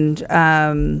and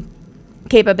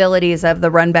capabilities of the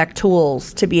Runbeck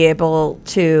tools to be able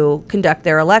to conduct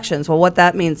their elections. Well, what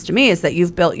that means to me is that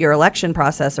you've built your election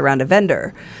process around a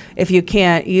vendor. If you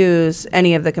can't use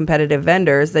any of the competitive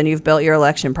vendors, then you've built your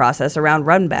election process around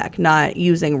Runbeck, not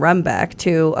using Runbeck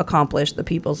to accomplish the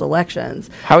people's elections.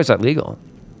 How is that legal?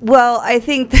 Well, I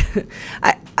think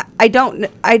I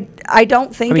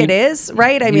don't think it is,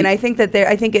 right? I mean, I think that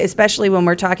I think especially when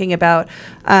we're talking about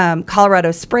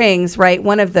Colorado Springs, right?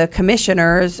 One of the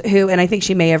commissioners who, and I think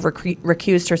she may have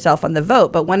recused herself on the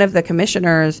vote, but one of the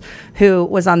commissioners who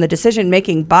was on the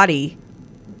decision-making body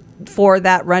for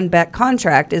that Runbeck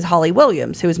contract is Holly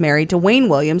Williams, who is married to Wayne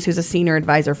Williams, who's a senior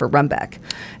advisor for Runbeck.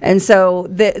 And so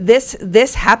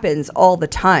this happens all the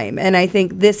time. And I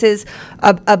think this is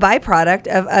a byproduct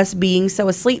of us being so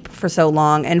asleep for so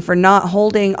long and for not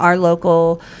holding our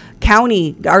local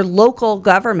county, our local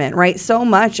government, right? So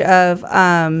much of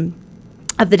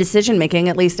the decision making,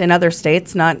 at least in other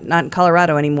states, not in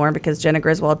Colorado anymore because Jenna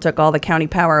Griswold took all the county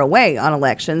power away on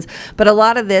elections. But a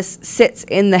lot of this sits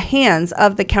in the hands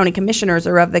of the county commissioners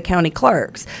or of the county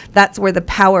clerks. That's where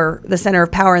the center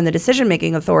of power and the decision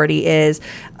making authority is.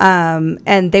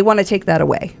 And they want to take that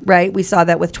away, right? We saw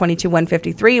that with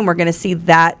 22-153, and we're going to see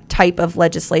that type of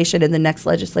legislation in the next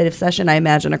legislative session, I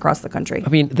imagine, across the country. I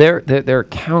mean, there are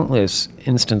countless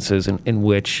instances in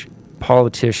which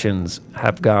politicians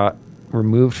have got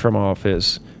removed from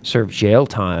office, served jail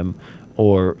time,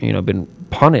 or been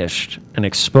punished and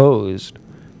exposed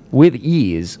with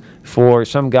ease for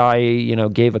some guy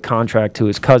gave a contract to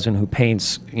his cousin who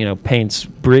paints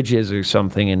bridges or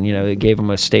something, and they gave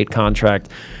him a state contract,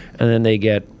 and then they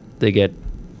get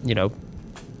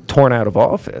torn out of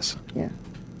office. Yeah.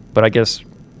 But I guess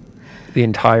the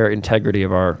entire integrity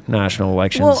of our national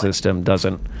election system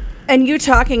doesn't. And you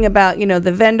talking about,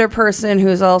 the vendor person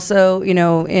who's also,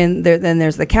 in there, then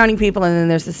there's the county people, and then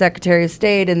there's the Secretary of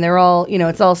State, and they're all,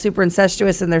 it's all super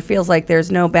incestuous, and there feels like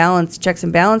there's no balance, checks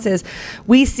and balances.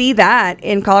 We see that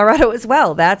in Colorado as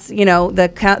well. That's,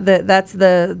 that's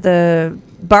the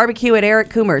barbecue at Eric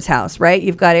Coomer's house, right?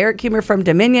 You've got Eric Coomer from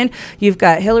Dominion, you've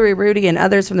got Hillary Rudy and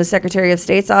others from the Secretary of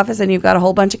State's office, and you've got a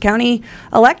whole bunch of county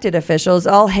elected officials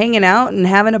all hanging out and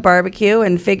having a barbecue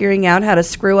and figuring out how to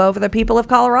screw over the people of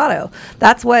Colorado.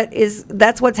 That's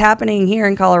what's happening here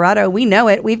in Colorado. We know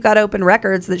it. We've got open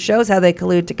records that shows how they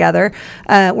collude together.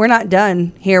 We're not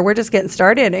done here. We're just getting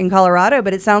started in Colorado,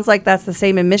 but it sounds like that's the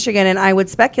same in Michigan, and I would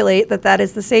speculate that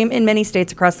is the same in many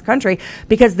states across the country,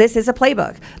 because this is a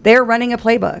playbook. They're running a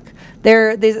playbook.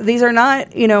 These are not,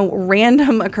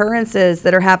 random occurrences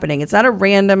that are happening. It's not a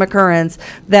random occurrence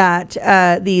that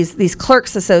these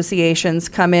clerks associations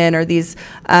come in, or these,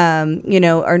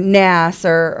 or NAS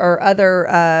or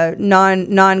other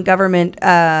non-government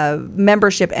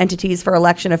membership entities for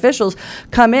election officials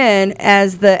come in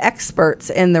as the experts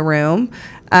in the room.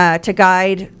 To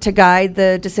guide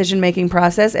the decision-making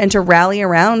process and to rally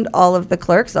around all of the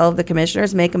clerks, all of the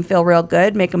commissioners, make them feel real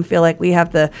good, make them feel like we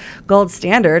have the gold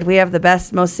standard, we have the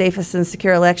best, most safest and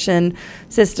secure election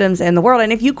systems in the world.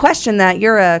 And if you question that,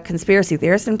 you're a conspiracy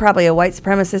theorist and probably a white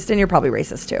supremacist, and you're probably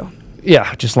racist too.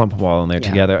 Yeah, just lump them all in there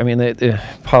together. I mean, the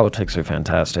politics are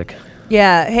fantastic.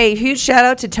 Yeah. Hey, huge shout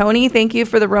out to Tony. Thank you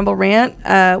for the Rumble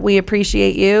rant. We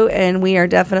appreciate you, and we are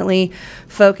definitely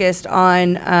focused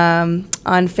on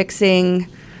fixing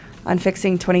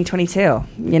 2022.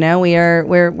 We're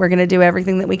going to do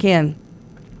everything that we can.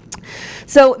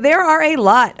 So there are a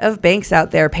lot of banks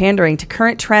out there pandering to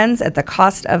current trends at the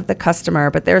cost of the customer,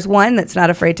 but there's one that's not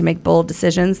afraid to make bold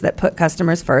decisions that put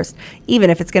customers first, even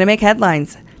if it's going to make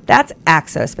headlines. That's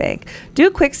Axos Bank. Do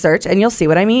a quick search and you'll see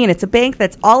what I mean. It's a bank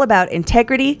that's all about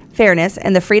integrity, fairness,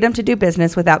 and the freedom to do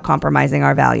business without compromising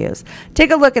our values.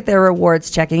 Take a look at their rewards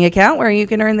checking account, where you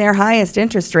can earn their highest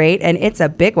interest rate, and it's a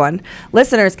big one.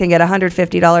 Listeners can get a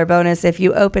 $150 bonus if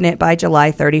you open it by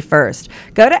July 31st.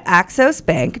 Go to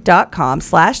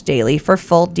axosbank.com/daily for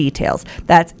full details.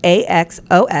 That's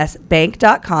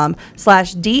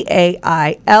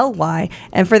axosbank.com/DAILY.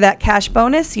 And for that cash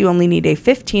bonus, you only need a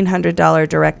 $1,500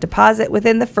 direct deposit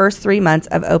within the first 3 months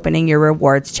of opening your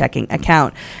rewards checking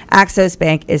account. Axos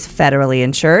Bank is federally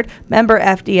insured, member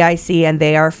FDIC, and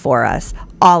they are for us,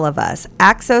 all of us.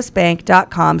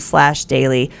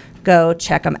 axosbank.com/daily. Go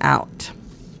check them out.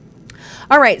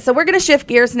 All right, so we're going to shift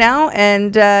gears now,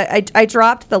 and I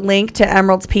dropped the link to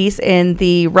Emerald's piece in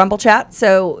the Rumble chat,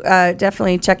 so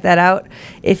definitely check that out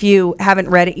if you haven't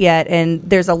read it yet. And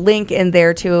there's a link in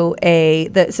there to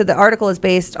so the article is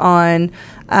based on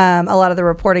a lot of the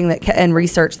reporting and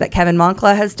research that Kevin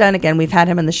Moncla has done. Again, we've had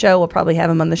him on the show. We'll probably have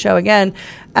him on the show again.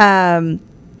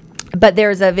 But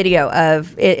there's a video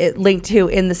of it linked to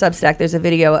in the Substack. There's a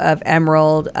video of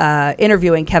Emerald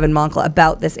interviewing Kevin Moncla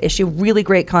about this issue. Really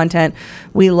great content.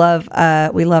 We love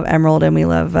Emerald, and we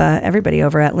love everybody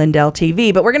over at Lindell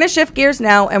TV. But we're going to shift gears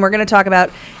now, and we're going to talk about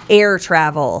air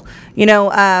travel.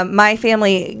 My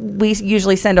family, we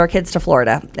usually send our kids to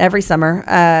Florida every summer.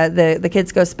 The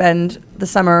kids go spend the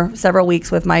summer several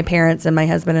weeks with my parents, and my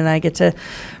husband and I get to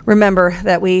remember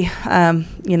that we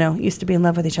used to be in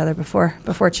love with each other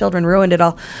before children ruined it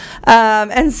all.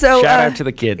 And so shout out to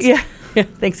the kids. Yeah,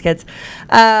 thanks, kids.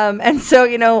 And so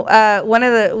one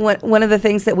of the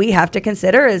things that we have to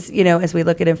consider is, as we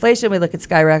look at inflation, we look at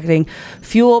skyrocketing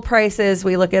fuel prices,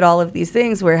 we look at all of these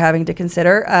things, we're having to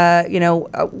consider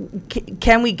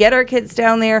can we get our kids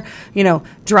down there?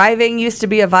 Driving used to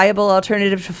be a viable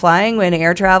alternative to flying when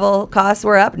air travel costs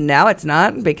were up. Now it's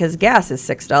not, because gas is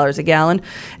 $6 a gallon.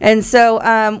 And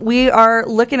so we are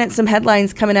looking at some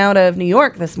headlines coming out of New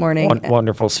York this morning.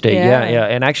 Wonderful state. Yeah.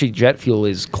 And actually jet fuel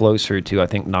is closer to, I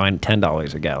think,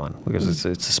 $10 a gallon, because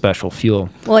it's a special fuel.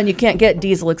 Well, and you can't get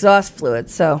diesel exhaust fluid,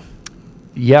 so...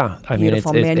 Yeah, I mean, it's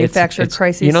manufactured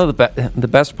crises. The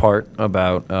best part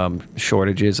about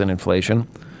shortages and inflation,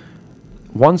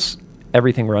 once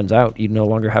everything runs out, you no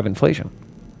longer have inflation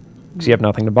because you have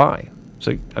nothing to buy.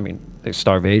 So, I mean, there's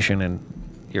starvation and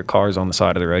your car's on the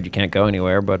side of the road. You can't go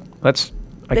anywhere, but that's...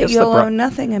 I guess you'll own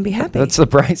nothing and be happy. That's the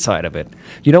bright side of it.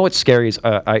 You know what's scary is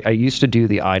I used to do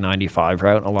the I-95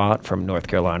 route a lot from North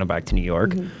Carolina back to New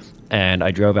York, and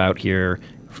I drove out here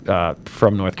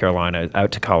from North Carolina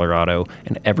out to Colorado,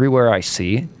 and everywhere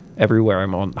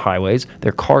I'm on highways,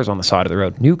 there are cars on the side of the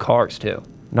road, new cars too.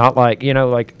 Not like,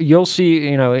 you'll see,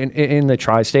 in the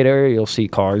tri-state area, you'll see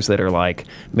cars that are like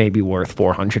maybe worth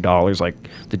 $400, like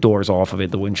the door's off of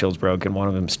it, the windshield's broken, one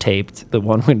of them's taped, the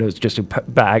one window's just a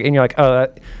bag, and you're like,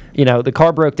 the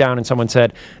car broke down, and someone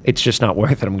said, it's just not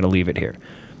worth it, I'm going to leave it here.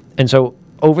 And so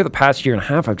over the past year and a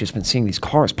half, I've just been seeing these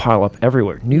cars pile up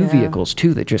everywhere. New vehicles,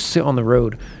 too, that just sit on the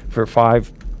road for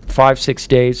 5-6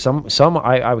 days. Some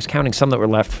I was counting some that were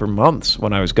left for months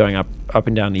when I was going up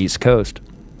and down the East Coast.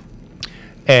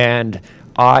 And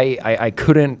I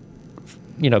couldn't,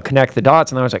 connect the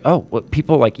dots. And then I was like, oh, well,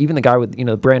 people like even the guy with,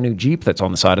 the brand new Jeep that's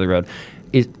on the side of the road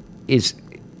is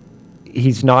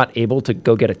he's not able to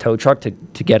go get a tow truck to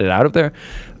get it out of there.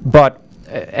 But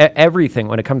everything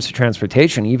when it comes to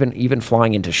transportation, even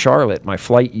flying into Charlotte, my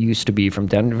flight used to be from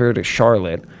Denver to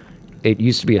Charlotte. It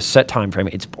used to be a set time frame.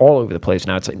 It's all over the place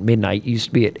now. It's like midnight. It used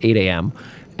to be at 8 a.m.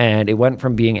 And it went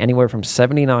from being anywhere from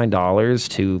 $79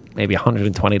 to maybe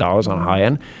 $120 on a high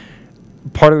end.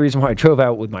 Part of the reason why I drove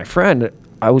out with my friend,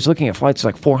 I was looking at flights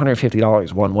like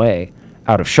 $450 one way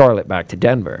out of Charlotte back to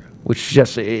Denver, which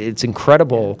just, it's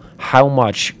incredible how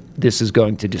much this is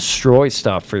going to destroy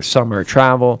stuff for summer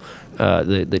travel,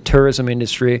 the tourism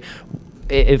industry.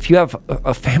 If you have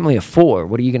a family of 4,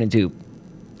 what are you going to do?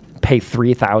 Pay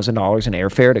 $3,000 in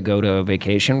airfare to go to a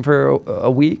vacation for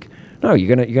a week? No,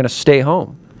 you're gonna stay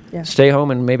home. Yeah. Stay home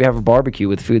and maybe have a barbecue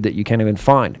with food that you can't even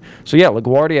find. So yeah,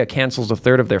 LaGuardia cancels a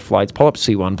third of their flights. Pull up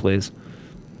C1, please.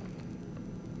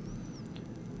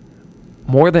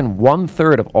 More than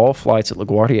 1/3 of all flights at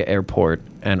LaGuardia Airport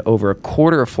and over a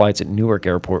quarter of flights at Newark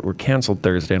Airport were canceled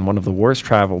Thursday in one of the worst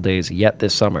travel days yet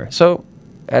this summer. So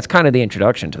that's kind of the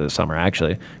introduction to the summer,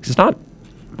 actually. 'Cause I'm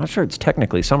not sure it's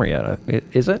technically summer yet.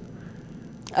 Is it?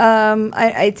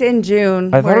 It's in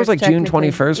June. I thought it was like June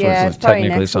 21st was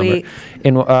technically summer.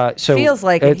 So feels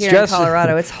like it here in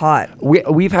Colorado. It's hot.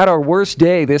 We've had our worst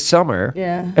day this summer,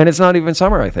 and it's not even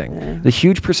summer, I think. Yeah. The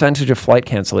huge percentage of flight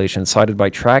cancellations cited by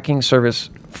tracking service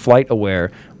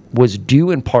FlightAware was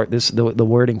due in part, the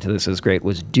wording to this is great,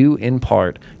 was due in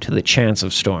part to the chance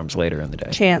of storms later in the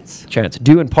day. Chance.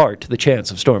 Due in part to the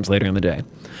chance of storms later in the day.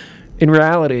 In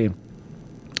reality,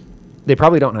 they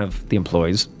probably don't have the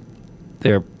employees.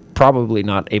 They're probably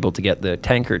not able to get the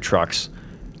tanker trucks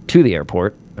to the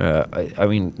airport. I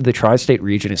mean, the tri-state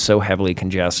region is so heavily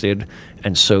congested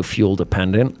and so fuel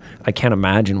dependent. I can't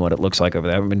imagine what it looks like over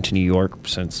there. I haven't been to New York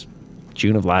since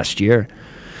June of last year.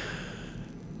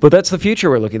 But that's the future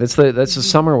we're looking. That's the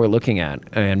summer we're looking at,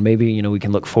 and maybe we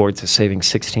can look forward to saving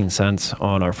 16 cents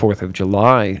on our 4th of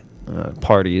July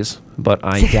parties. But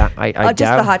I doubt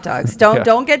just the hot dogs.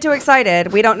 Don't get too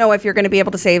excited. We don't know if you're going to be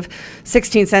able to save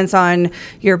 16 cents on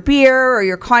your beer or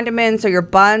your condiments or your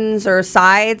buns or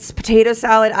sides, potato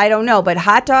salad. I don't know, but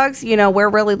hot dogs. We're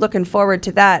really looking forward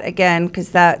to that again because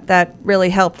that really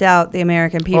helped out the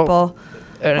American people.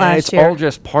 And it's all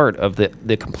just part of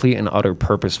the complete and utter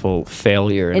purposeful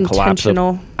failure and collapse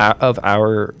of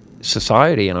our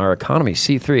society and our economy.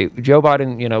 C3, Joe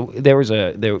Biden,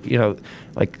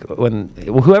 like when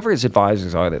whoever his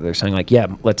advisors are, that they're saying like, yeah,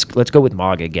 let's go with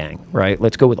MAGA gang, right?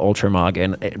 Let's go with ultra MAGA,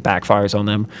 and it backfires on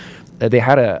them. They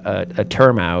had a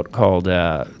term out called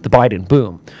the Biden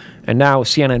boom. And now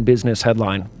CNN business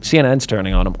headline, CNN's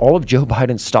turning on him. All of Joe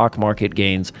Biden's stock market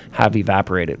gains have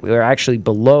evaporated. We are actually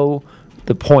below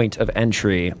the point of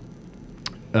entry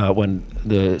when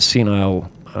the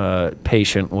senile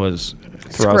patient was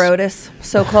thrust. Scrotus,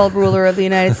 so-called ruler of the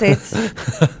United States.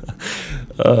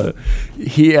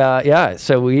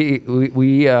 So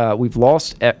we've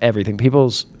lost everything.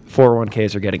 People's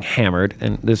 401ks are getting hammered,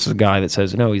 and this is a guy that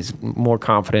says no, he's more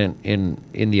confident in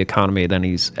the economy than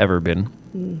he's ever been.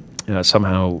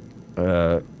 Somehow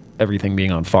everything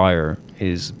being on fire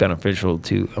is beneficial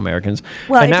to Americans.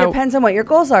 Well, it depends on what your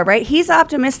goals are, right? He's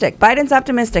optimistic. Biden's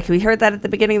optimistic. We heard that at the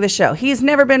beginning of the show. He's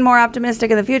never been more optimistic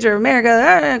in the future of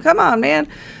America. Come on, man.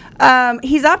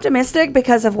 He's optimistic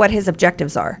because of what his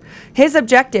objectives are. His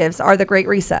objectives are the Great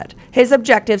Reset. His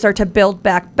objectives are to build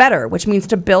back better, which means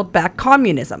to build back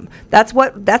communism. That's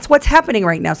what's happening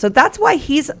right now. So that's why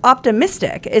he's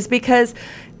optimistic, is because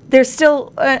there's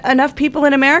still enough people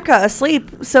in America asleep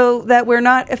so that we're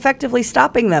not effectively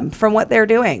stopping them from what they're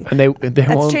doing. And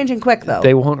that's changing quick, though.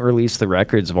 They won't release the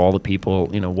records of all the people,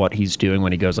 what he's doing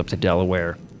when he goes up to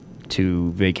Delaware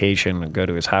to vacation and go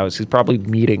to his house. He's probably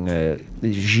meeting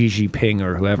Xi Jinping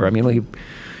or whoever. I mean,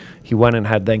 he went and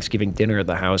had Thanksgiving dinner at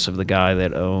the house of the guy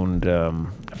that owned,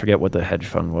 I forget what the hedge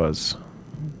fund was,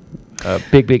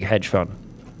 big hedge fund.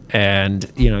 And,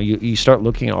 you start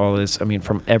looking at all this, I mean,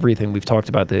 from everything we've talked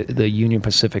about, the Union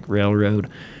Pacific Railroad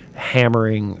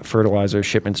hammering fertilizer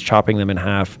shipments, chopping them in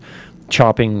half,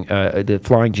 chopping the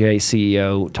Flying J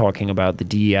CEO talking about the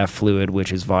DEF fluid,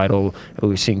 which is vital.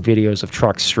 We're seeing videos of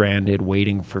trucks stranded,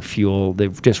 waiting for fuel.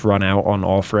 They've just run out on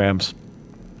off-ramps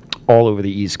all over the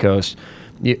East Coast.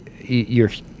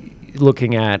 You're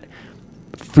looking at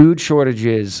food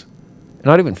shortages,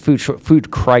 not even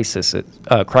food crises,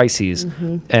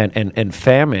 and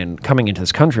famine coming into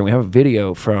this country. And we have a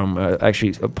video from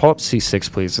actually pull up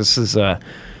C6, please. This is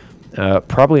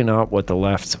Probably not what the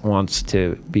left wants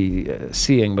to be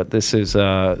seeing, but this is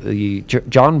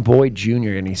John Boyd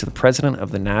Jr., and he's the president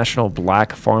of the National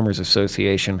Black Farmers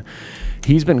Association.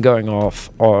 He's been going off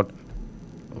on,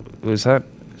 was that?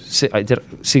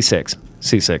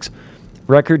 C6.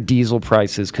 Record diesel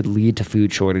prices could lead to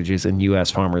food shortages in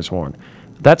U.S. farmers warn.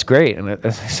 That's great, and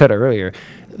as I said earlier,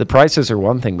 the prices are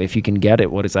one thing, but if you can get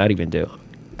it, what does that even do?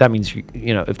 That means,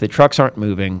 if the trucks aren't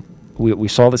moving, we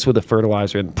saw this with the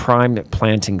fertilizer in prime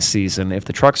planting season. If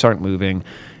the trucks aren't moving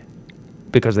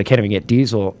because they can't even get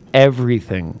diesel,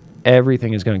 everything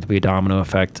is going to be a domino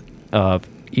effect of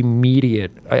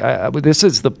immediate. This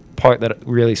is the part that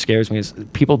really scares me, is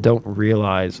people don't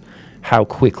realize how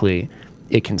quickly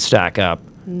it can stack up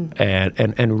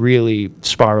and really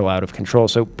spiral out of control.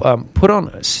 So put on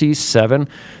C7.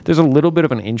 There's a little bit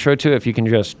of an intro to it. If you can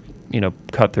just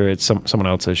cut through it, someone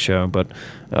else's show, but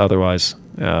otherwise,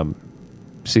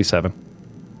 C7.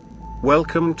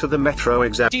 Welcome to the Metro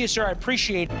Exam. See you, sir. I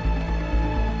appreciate it.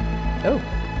 Oh.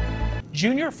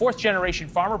 Junior, fourth-generation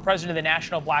farmer, president of the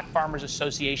National Black Farmers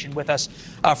Association, with us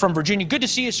from Virginia. Good to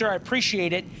see you, sir. I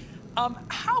appreciate it.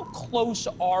 How close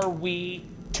are we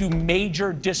to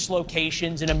major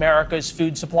dislocations in America's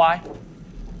food supply?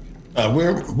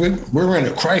 We're in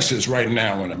a crisis right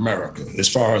now in America as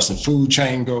far as the food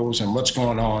chain goes and what's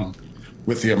going on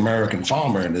with the American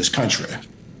farmer in this country.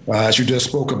 As you just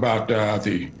spoke about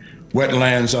the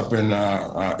wetlands up in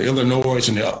Illinois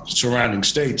and the surrounding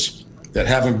states that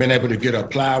haven't been able to get a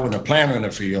plow and a planter in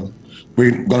the field,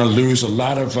 we're going to lose a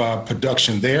lot of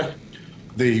production there.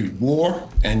 The war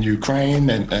in Ukraine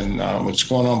and what's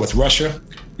going on with Russia,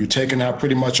 you're taking out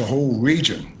pretty much a whole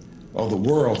region of the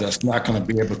world that's not going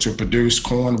to be able to produce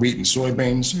corn, wheat, and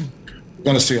soybeans. We're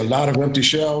going to see a lot of empty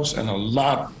shelves and a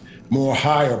lot more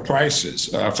higher prices.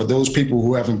 For those people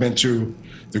who haven't been to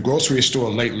the grocery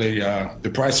store lately,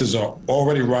 the prices are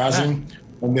already rising,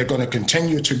 and they're going to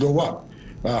continue to go up.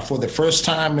 For the first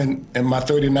time in my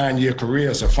 39-year career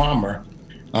as a farmer,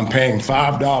 I'm paying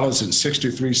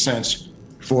 $5.63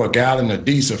 for a gallon of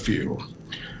diesel fuel,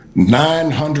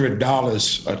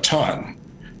 $900 a ton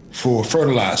for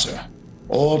fertilizer,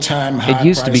 all-time high it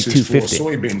used prices to be $250. for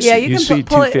soybeans. Yeah, you can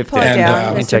pull it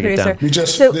down, Mr.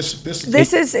 Producer.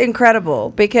 This is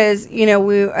incredible because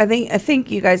I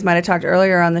think you guys might have talked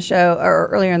earlier on the show or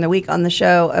earlier in the week on the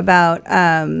show about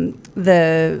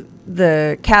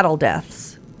the cattle deaths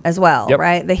as well,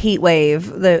 right? The heat wave,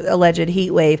 the alleged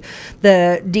heat wave,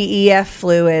 the DEF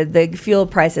fluid, the fuel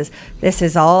prices. This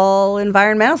is all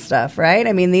environmental stuff, right?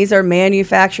 I mean, these are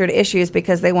manufactured issues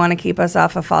because they want to keep us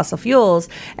off of fossil fuels.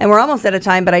 And we're almost out of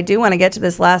time, but I do want to get to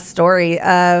this last story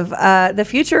of the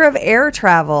future of air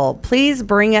travel. Please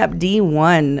bring up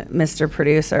D1, Mr.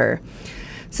 Producer.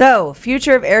 So,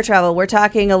 future of air travel, we're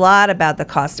talking a lot about the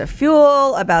cost of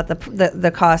fuel, about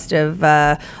the cost of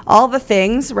all the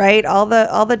things, right? All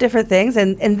the different things.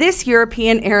 And this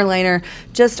European airliner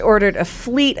just ordered a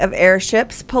fleet of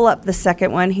airships. Pull up the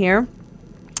second one here.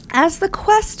 As the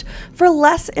quest for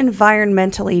less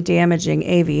environmentally damaging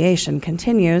aviation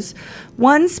continues,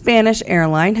 one Spanish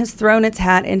airline has thrown its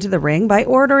hat into the ring by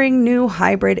ordering new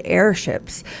hybrid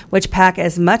airships, which pack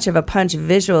as much of a punch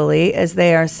visually as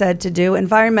they are said to do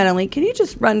environmentally. Can you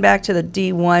just run back to the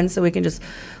D1 so we can just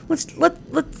let's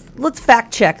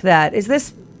fact check that? Is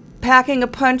this packing a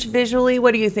punch visually?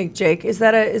 What do you think, Jake? Is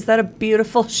that a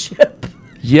beautiful ship?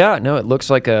 Yeah, no, it looks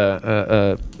like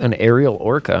an aerial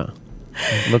orca.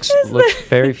 It looks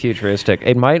very futuristic.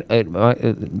 It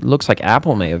looks like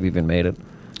Apple may have even made it.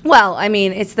 Well, I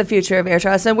mean, it's the future of air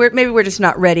travel, so maybe we're just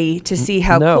not ready to see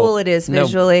how cool it is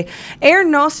visually. Air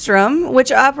Nostrum,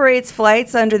 which operates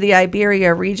flights under the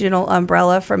Iberia regional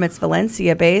umbrella from its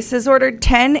Valencia base, has ordered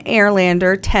 10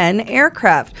 Airlander 10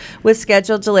 aircraft with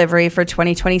scheduled delivery for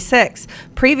 2026.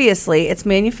 Previously, its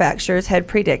manufacturers had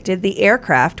predicted the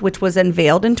aircraft, which was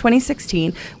unveiled in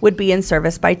 2016, would be in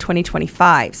service by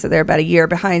 2025, so they're about a year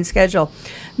behind schedule.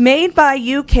 Made by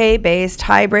UK-based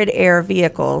hybrid air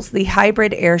vehicles, the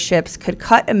hybrid airships could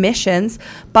cut emissions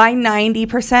by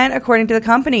 90%, according to the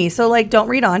company. So, don't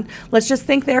read on. Let's just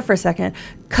think there for a second.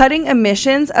 Cutting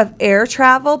emissions of air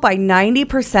travel by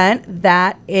 90%,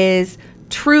 that is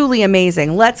truly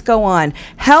amazing. Let's go on.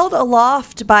 Held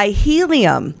aloft by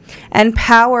helium and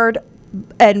powered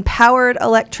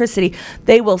electricity,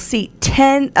 they will seat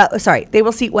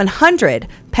 100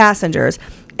 passengers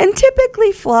and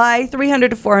typically fly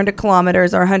 300 to 400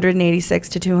 kilometers or 186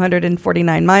 to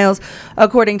 249 miles,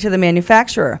 according to the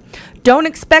manufacturer. Don't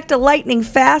expect a lightning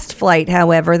fast flight,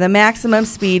 however. The maximum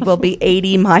speed will be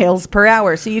 80 miles per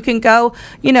hour. So you can go,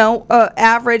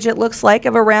 average, it looks like,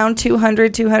 of around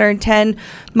 200, 210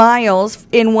 miles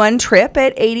in one trip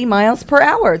at 80 miles per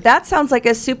hour. That sounds like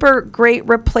a super great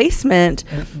replacement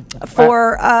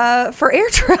for air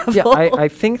travel. Yeah, I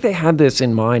think they had this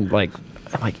in mind like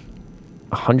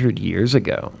 100 years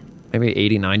ago, maybe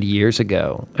 80, 90 years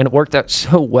ago. And it worked out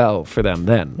so well for them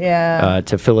then. Yeah.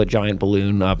 To fill a giant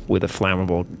balloon up with a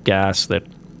flammable gas that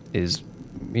is,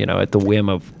 at the whim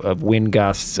of wind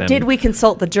gusts. And did we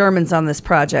consult the Germans on this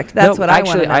project? That's what I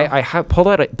want to know. I have pull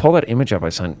that image up I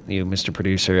sent you, Mr.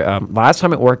 Producer. Last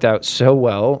time it worked out so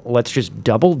well, let's just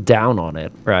double down on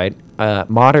it, right?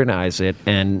 Modernize it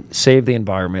and save the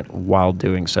environment while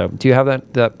doing so. Do you have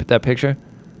that picture?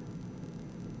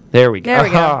 There we go. There we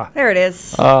go. There it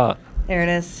is. There it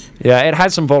is. Yeah, it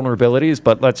has some vulnerabilities,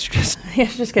 but let's just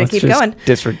gonna keep going.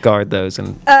 Disregard those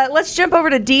and let's jump over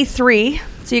to D3,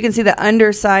 so you can see the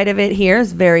underside of it here.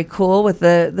 It's very cool with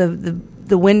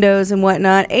the windows and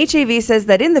whatnot. HAV says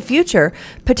that in the future,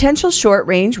 potential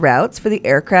short-range routes for the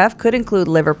aircraft could include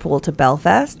Liverpool to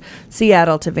Belfast,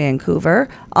 Seattle to Vancouver,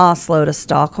 Oslo to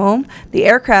Stockholm. The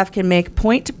aircraft can make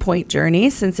point-to-point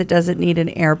journeys since it doesn't need an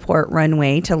airport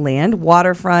runway to land.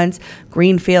 Waterfronts,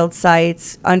 greenfield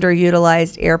sites,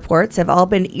 underutilized airports have all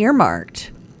been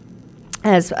earmarked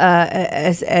as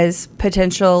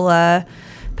potential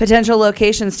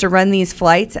locations to run these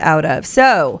flights out of.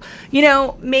 So,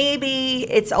 maybe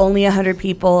it's only 100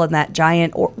 people and that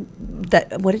giant,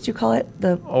 what did you call it?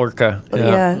 The Orca.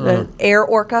 The air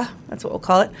Orca. That's what we'll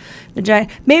call it. The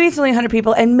giant. Maybe it's only 100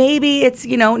 people, and maybe it's,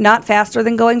 not faster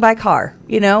than going by car.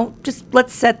 Just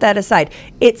let's set that aside.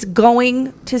 It's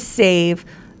going to save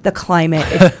the climate.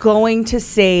 It's going to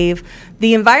save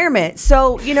the environment.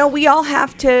 So, we all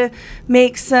have to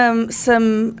make some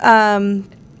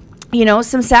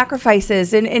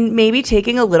sacrifices, and maybe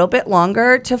taking a little bit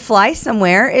longer to fly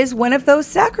somewhere is one of those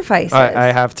sacrifices.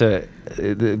 I have to.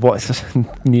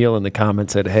 Neil in the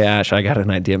comments said, "Hey Ash, I got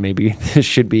an idea. Maybe this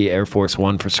should be Air Force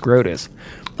One for SCROTUS."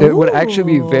 It would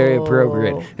actually be very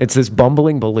appropriate. It's this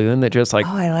bumbling balloon that just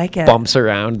I like it. Bumps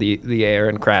around the air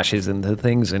and crashes into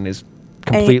things and is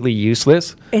completely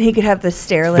useless. And he could have the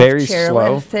stairlift, very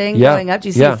chairlift thing going up.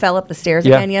 Did you see he fell up the stairs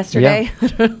again yesterday?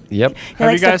 Yeah. Yep.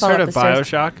 Have you guys heard of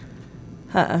Bioshock?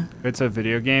 Uh-uh. It's a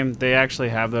video game. They actually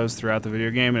have those throughout the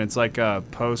video game, and it's like a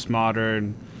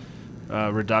postmodern,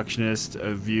 reductionist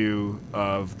view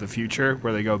of the future,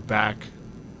 where they go back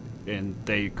and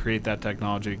they create that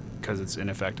technology because it's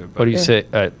ineffective. What do you say?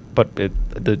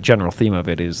 The general theme of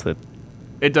it is that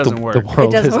it doesn't work. The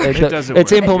world it doesn't work. It doesn't work.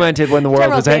 It's implemented when the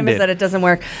world has ended. Is that it doesn't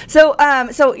work. So,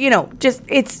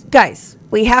 guys,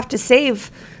 we have to save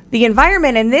the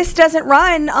environment, and this doesn't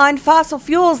run on fossil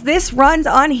fuels. This runs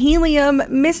on helium.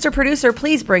 Mr. Producer,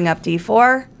 please bring up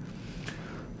D4.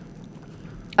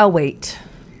 Oh, wait.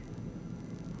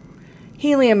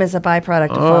 Helium is a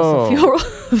byproduct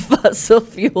of fossil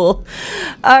fuel.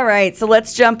 All right, so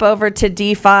let's jump over to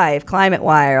D5, Climate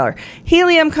Wire.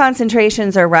 Helium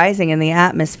concentrations are rising in the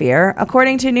atmosphere,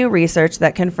 according to new research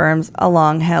that confirms a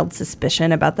long-held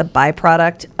suspicion about the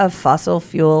byproduct of fossil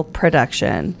fuel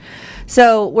production.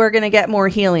 So we're going to get more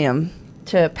helium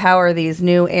to power these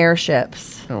new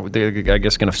airships. Oh, they're, I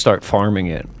guess, going to start farming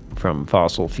it from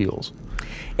fossil fuels.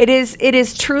 It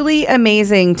is truly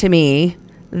amazing to me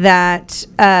that,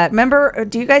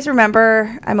 do you guys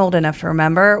remember, I'm old enough to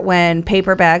remember, when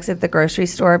paper bags at the grocery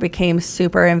store became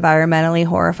super environmentally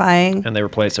horrifying? And they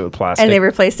replaced it with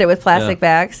plastic.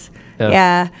 Bags.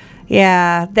 Yeah.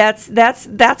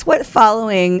 That's what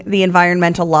following the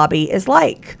environmental lobby is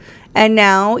like. And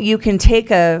now you can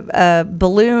take a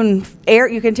balloon air.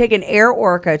 You can take an Air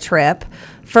Orca trip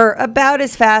for about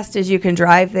as fast as you can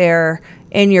drive there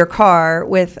in your car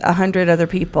with 100 other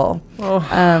people. Well,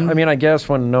 I guess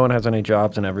when no one has any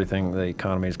jobs and everything, the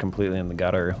economy is completely in the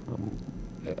gutter.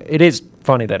 It is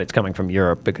funny that it's coming from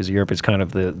Europe, because Europe is kind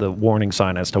of the warning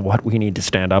sign as to what we need to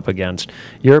stand up against.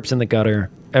 Europe's in the gutter.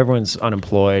 Everyone's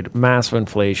unemployed. Massive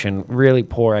inflation. Really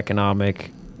poor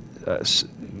economic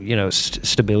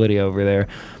stability over there.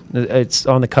 It's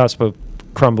on the cusp of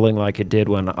crumbling like it did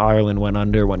when Ireland went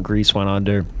under, when Greece went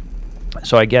under.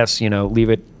 So I guess, leave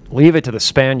it to the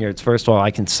Spaniards. First of all,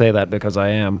 I can say that because I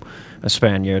am a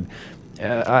Spaniard.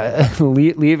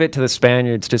 Leave it to the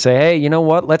Spaniards to say, hey, you know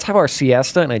what? Let's have our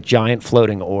siesta in a giant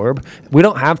floating orb. We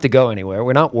don't have to go anywhere.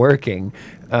 We're not working.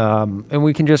 And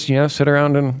we can just, sit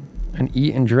around and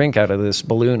eat and drink out of this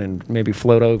balloon and maybe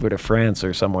float over to France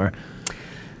or somewhere.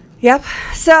 Yep.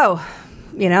 So,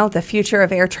 the future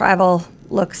of air travel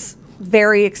looks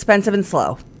very expensive and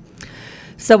slow.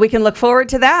 So we can look forward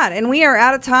to that. And we are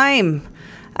out of time.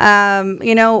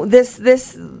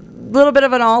 This little bit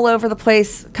of an all over the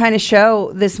place kind of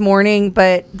show this morning,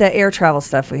 but the air travel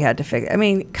stuff we had to figure. I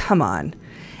mean, come on.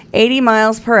 80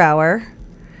 miles per hour,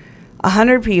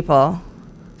 100 people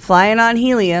flying on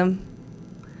helium.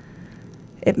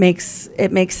 It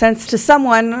makes sense to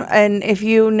someone, and if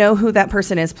you know who that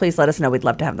person is, please let us know. We'd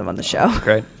love to have them on the show.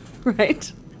 Great.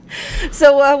 Right.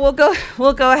 So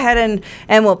we'll go ahead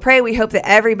and we'll pray. We hope that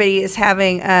everybody is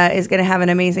going to have an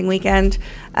amazing weekend.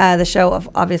 The show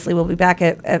obviously will be back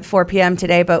at 4 p.m.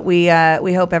 today, but we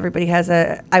hope everybody has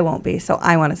I won't be, so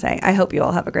I want to say I hope you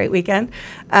all have a great weekend.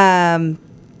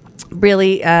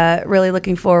 Really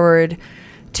looking forward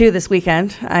to this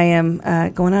weekend. I am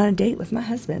going on a date with my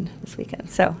husband this weekend,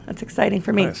 so that's exciting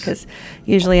for me because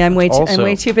usually I'm way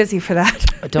too busy for that.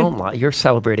 Don't lie. You're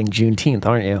celebrating Juneteenth,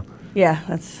 aren't you? Yeah,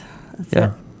 that's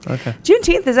yeah. it. Okay.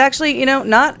 Juneteenth is actually,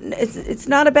 it's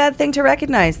not a bad thing to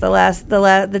recognize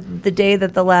the day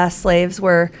that the last slaves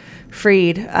were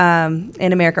freed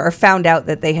in America, or found out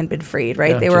that they had been freed.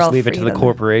 Right? Yeah, they were all leave it to the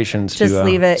corporations to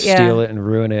steal it and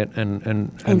ruin it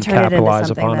and turn capitalize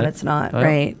it into something upon that it. it's not.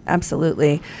 Right?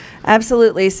 Absolutely.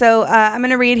 So I'm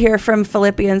going to read here from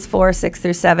Philippians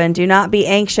 4:6-7. Do not be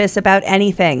anxious about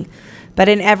anything, but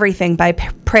in everything, by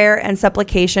prayer and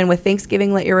supplication, with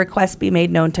thanksgiving, let your requests be made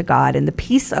known to God. And the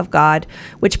peace of God,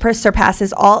 which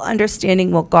surpasses all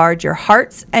understanding, will guard your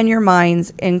hearts and your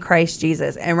minds in Christ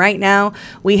Jesus. And right now,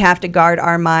 we have to guard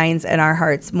our minds and our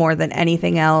hearts more than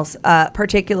anything else,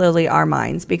 particularly our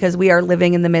minds, because we are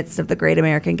living in the midst of the great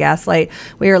American gaslight.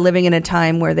 We are living in a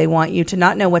time where they want you to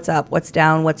not know what's up, what's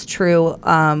down, what's true,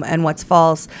 and what's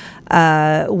false.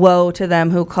 Woe to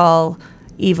them who call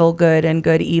evil good and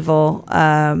good evil,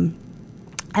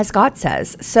 as God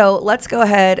says. So let's go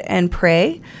ahead and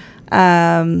pray.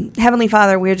 Heavenly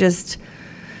Father, we're just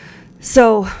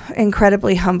so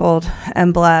incredibly humbled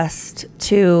and blessed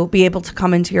to be able to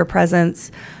come into your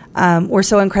presence. We're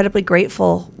so incredibly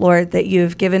grateful, Lord, that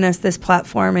you've given us this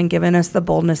platform and given us the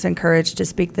boldness and courage to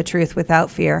speak the truth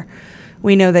without fear.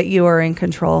 We know that you are in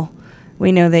control.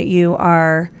 We know that you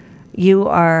are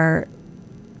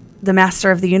the master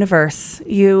of the universe.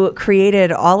 You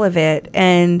created all of it.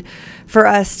 And for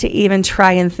us to even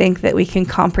try and think that we can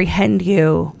comprehend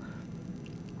you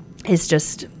is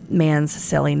just man's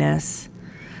silliness.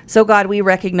 So God, we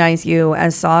recognize you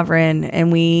as sovereign, and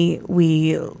we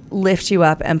lift you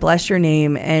up and bless your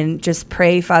name, and just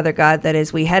pray, Father God, that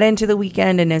as we head into the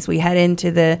weekend and as we head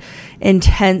into the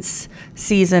intense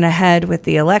season ahead with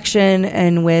the election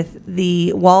and with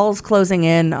the walls closing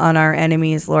in on our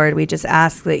enemies, Lord, we just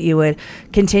ask that you would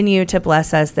continue to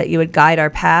bless us, that you would guide our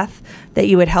path, that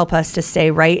you would help us to stay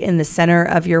right in the center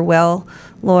of your will,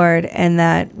 Lord, and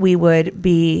that we would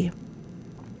be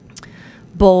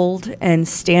bold and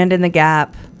stand in the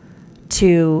gap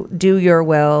to do your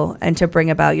will and to bring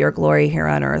about your glory here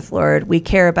on earth, Lord. We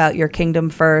care about your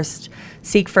kingdom first.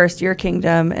 Seek first your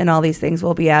kingdom, and all these things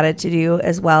will be added to you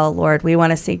as well, Lord. We want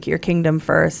to seek your kingdom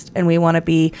first, and we want to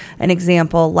be an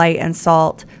example, light and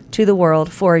salt to the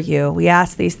world for you. We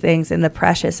ask these things in the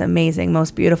precious, amazing,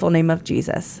 most beautiful name of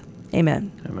Jesus.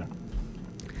 Amen. Amen.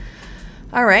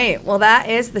 All right. Well, that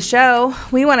is the show.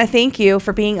 We want to thank you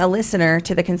for being a listener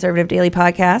to the Conservative Daily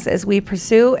Podcast. As we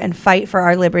pursue and fight for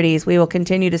our liberties, we will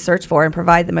continue to search for and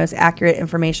provide the most accurate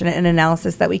information and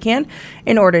analysis that we can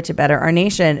in order to better our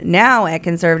nation. Now at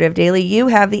Conservative Daily, you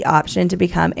have the option to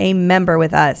become a member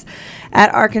with us.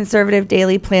 At our Conservative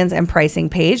Daily plans and pricing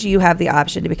page, you have the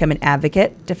option to become an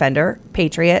advocate, defender,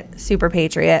 patriot, super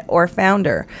patriot, or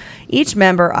founder. Each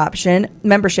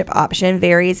membership option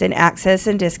varies in access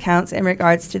and discounts in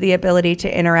regards to the ability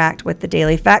to interact with the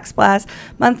Daily Facts Blast,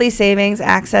 monthly savings,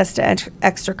 access to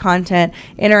extra content,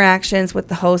 interactions with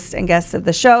the hosts and guests of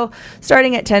the show,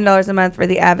 starting at $10 a month for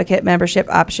the advocate membership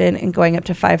option and going up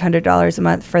to $500 a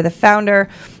month for the founder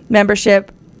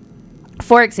membership.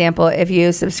 For example, if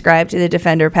you subscribe to the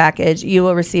Defender package, you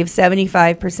will receive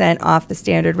 75% off the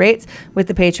standard rates. With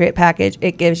the Patriot package,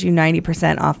 it gives you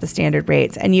 90% off the standard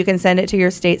rates. And you can send it to your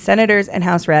state senators and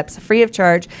House reps free of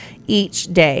charge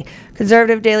each day.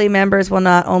 Conservative Daily members will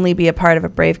not only be a part of a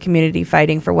brave community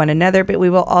fighting for one another, but we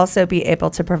will also be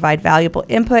able to provide valuable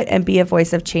input and be a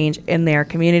voice of change in their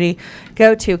community.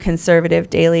 Go to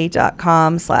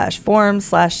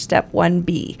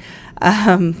conservativedaily.com/form/step1B.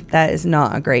 That is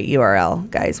not a great URL,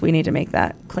 guys. We need to make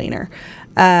that cleaner.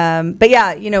 But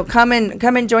yeah, come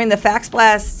and join the Facts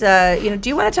Blast. Do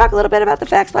you want to talk a little bit about the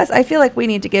Facts Blast? I feel like we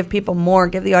need to give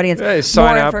the audience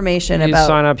more information about. You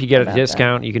sign up, you get a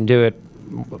discount. You can do it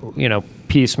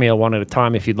piecemeal one at a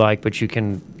time if you'd like, but you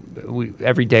can.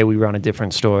 Every day we run a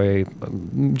different story.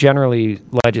 Generally,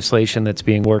 legislation that's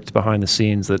being worked behind the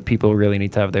scenes that people really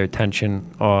need to have their attention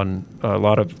on. A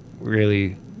lot of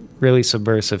really, really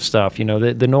subversive stuff.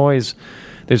 The noise.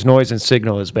 There's noise and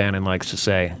signal, as Bannon likes to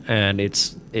say, and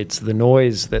it's the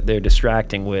noise that they're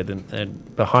distracting with,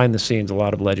 and behind the scenes, a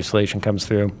lot of legislation comes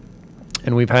through,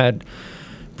 and we've had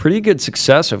pretty good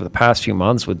success over the past few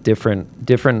months with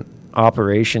different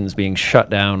operations being shut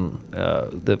down.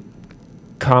 The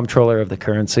comptroller of the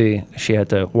currency, she had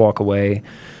to walk away.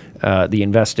 The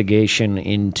investigation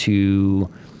into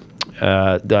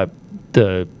the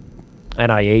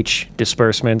NIH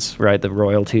disbursements, right? The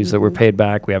royalties that were paid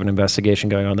back. We have an investigation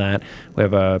going on that. We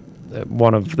have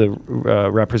one of the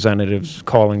representatives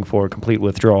calling for complete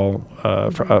withdrawal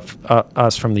for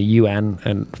us from the UN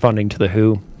and funding to the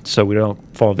WHO, so we don't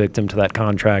fall victim to that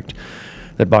contract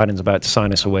that Biden's about to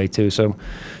sign us away to. So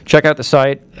check out the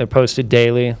site. They're posted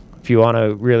daily. If you want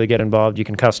to really get involved, you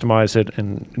can customize it,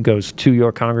 and it goes to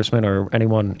your congressman or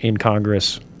anyone in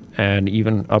Congress, and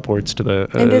even upwards to the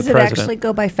And does it president. actually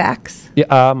go by fax?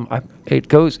 Yeah, it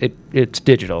goes. It's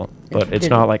digital, but it's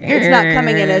not like it's not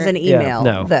coming in as an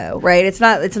email, though, right? It's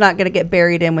not going to get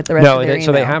buried in with the rest of their email.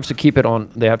 So they have to keep it on.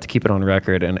 They have to keep it on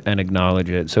record and acknowledge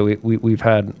it. So we've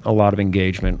had a lot of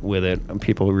engagement with it, and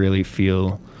people really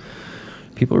feel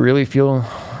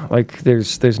like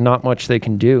there's not much they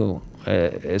can do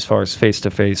as far as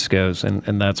face-to-face goes,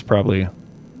 and that's probably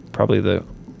the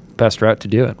best route to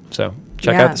do it. So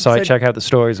check out the site, check out the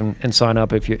stories, and sign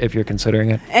up if you're considering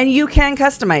it. And you can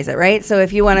customize it, right? So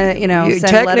if you want to, send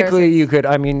technically letters, you could.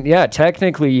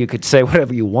 Technically you could say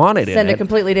whatever you wanted. Send a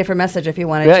completely different message if you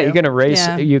wanted to. Yeah, you can erase.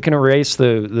 Yeah. You can erase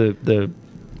the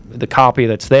copy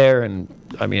that's there, and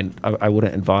I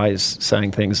wouldn't advise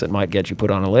saying things that might get you put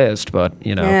on a list, but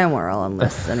Yeah, we're all on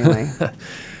lists anyway.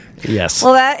 Yes.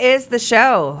 Well, that is the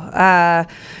show.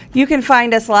 You can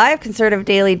find us live,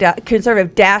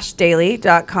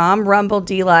 conservative-daily.com, Rumble,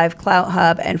 D-Live, Clout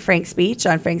Hub, and Frank Speech.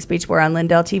 On Frank Speech, we're on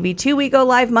Lindell TV 2. We go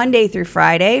live Monday through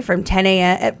Friday from 10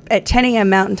 a.m. at 10 a.m.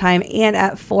 Mountain Time and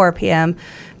at 4 p.m.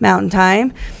 Mountain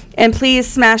Time. And please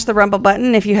smash the Rumble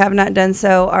button if you have not done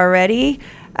so already.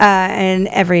 And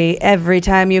every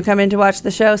time you come in to watch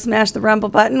the show, smash the Rumble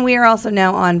button. We are also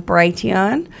now on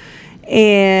Brighteon.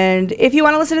 And if you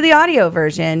want to listen to the audio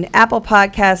version, Apple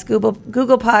Podcasts, Google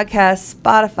Podcasts,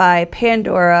 Spotify,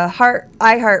 Pandora,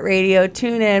 iHeartRadio,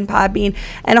 TuneIn, Podbean,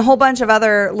 and a whole bunch of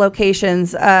other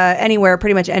locations,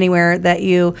 pretty much anywhere that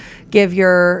you get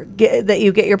your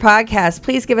podcast.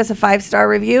 Please give us a 5-star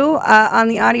review on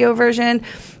the audio version.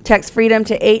 Text FREEDOM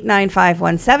to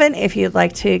 89517 if you'd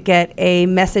like to get a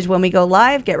message when we go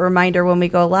live, get a reminder when we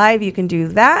go live. You can do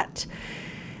that.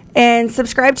 And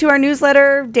subscribe to our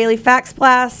newsletter, Daily Facts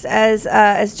Blast.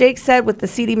 As Jake said, with the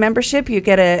CD membership, you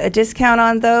get a discount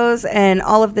on those. And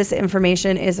all of this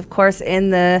information is, of course, in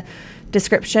the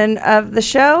description of the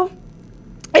show.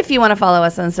 If you want to follow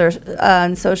us on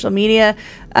social media,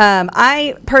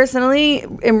 I personally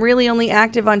am really only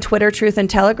active on Twitter, Truth, and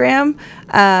Telegram.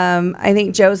 I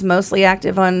think Joe's mostly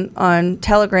active on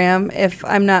Telegram, if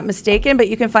I'm not mistaken. But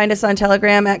you can find us on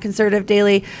Telegram at Conservative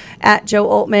Daily, at Joe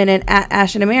Oltman, and at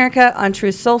Ash in America. On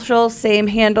Truth Social, same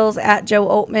handles, at Joe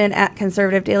Oltman, at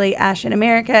Conservative Daily, Ash in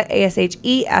America,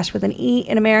 ASHE, Ash with an E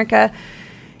in America.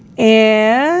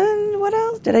 And what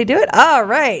else? Did I do it? All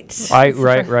right.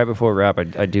 Right before wrap,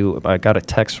 I got a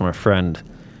text from a friend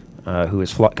who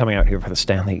is coming out here for the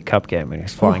Stanley Cup game, and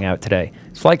he's flying out today.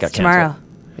 His flight got canceled. Tomorrow.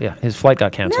 Yeah, his flight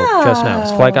got canceled just now.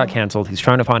 His flight got canceled. He's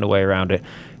trying to find a way around it,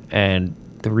 and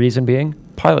the reason being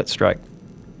pilot strike.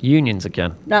 Unions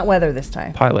again. Not weather this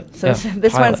time. Pilot. So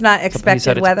this one's not expected he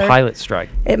said it's weather. Pilot strike.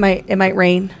 It might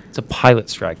rain. It's a pilot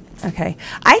strike. Okay.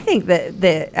 I think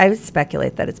that I would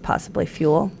speculate that it's possibly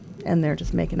fuel, and they're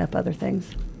just making up other things.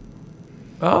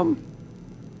 Fuel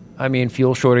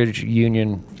shortage,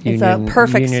 union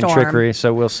perfect storm. trickery,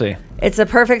 so we'll see. It's a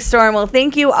perfect storm. Well,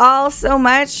 thank you all so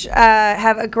much.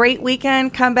 Have a great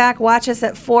weekend. Come back, watch us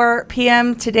at 4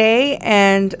 p.m. today,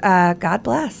 and God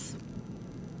bless.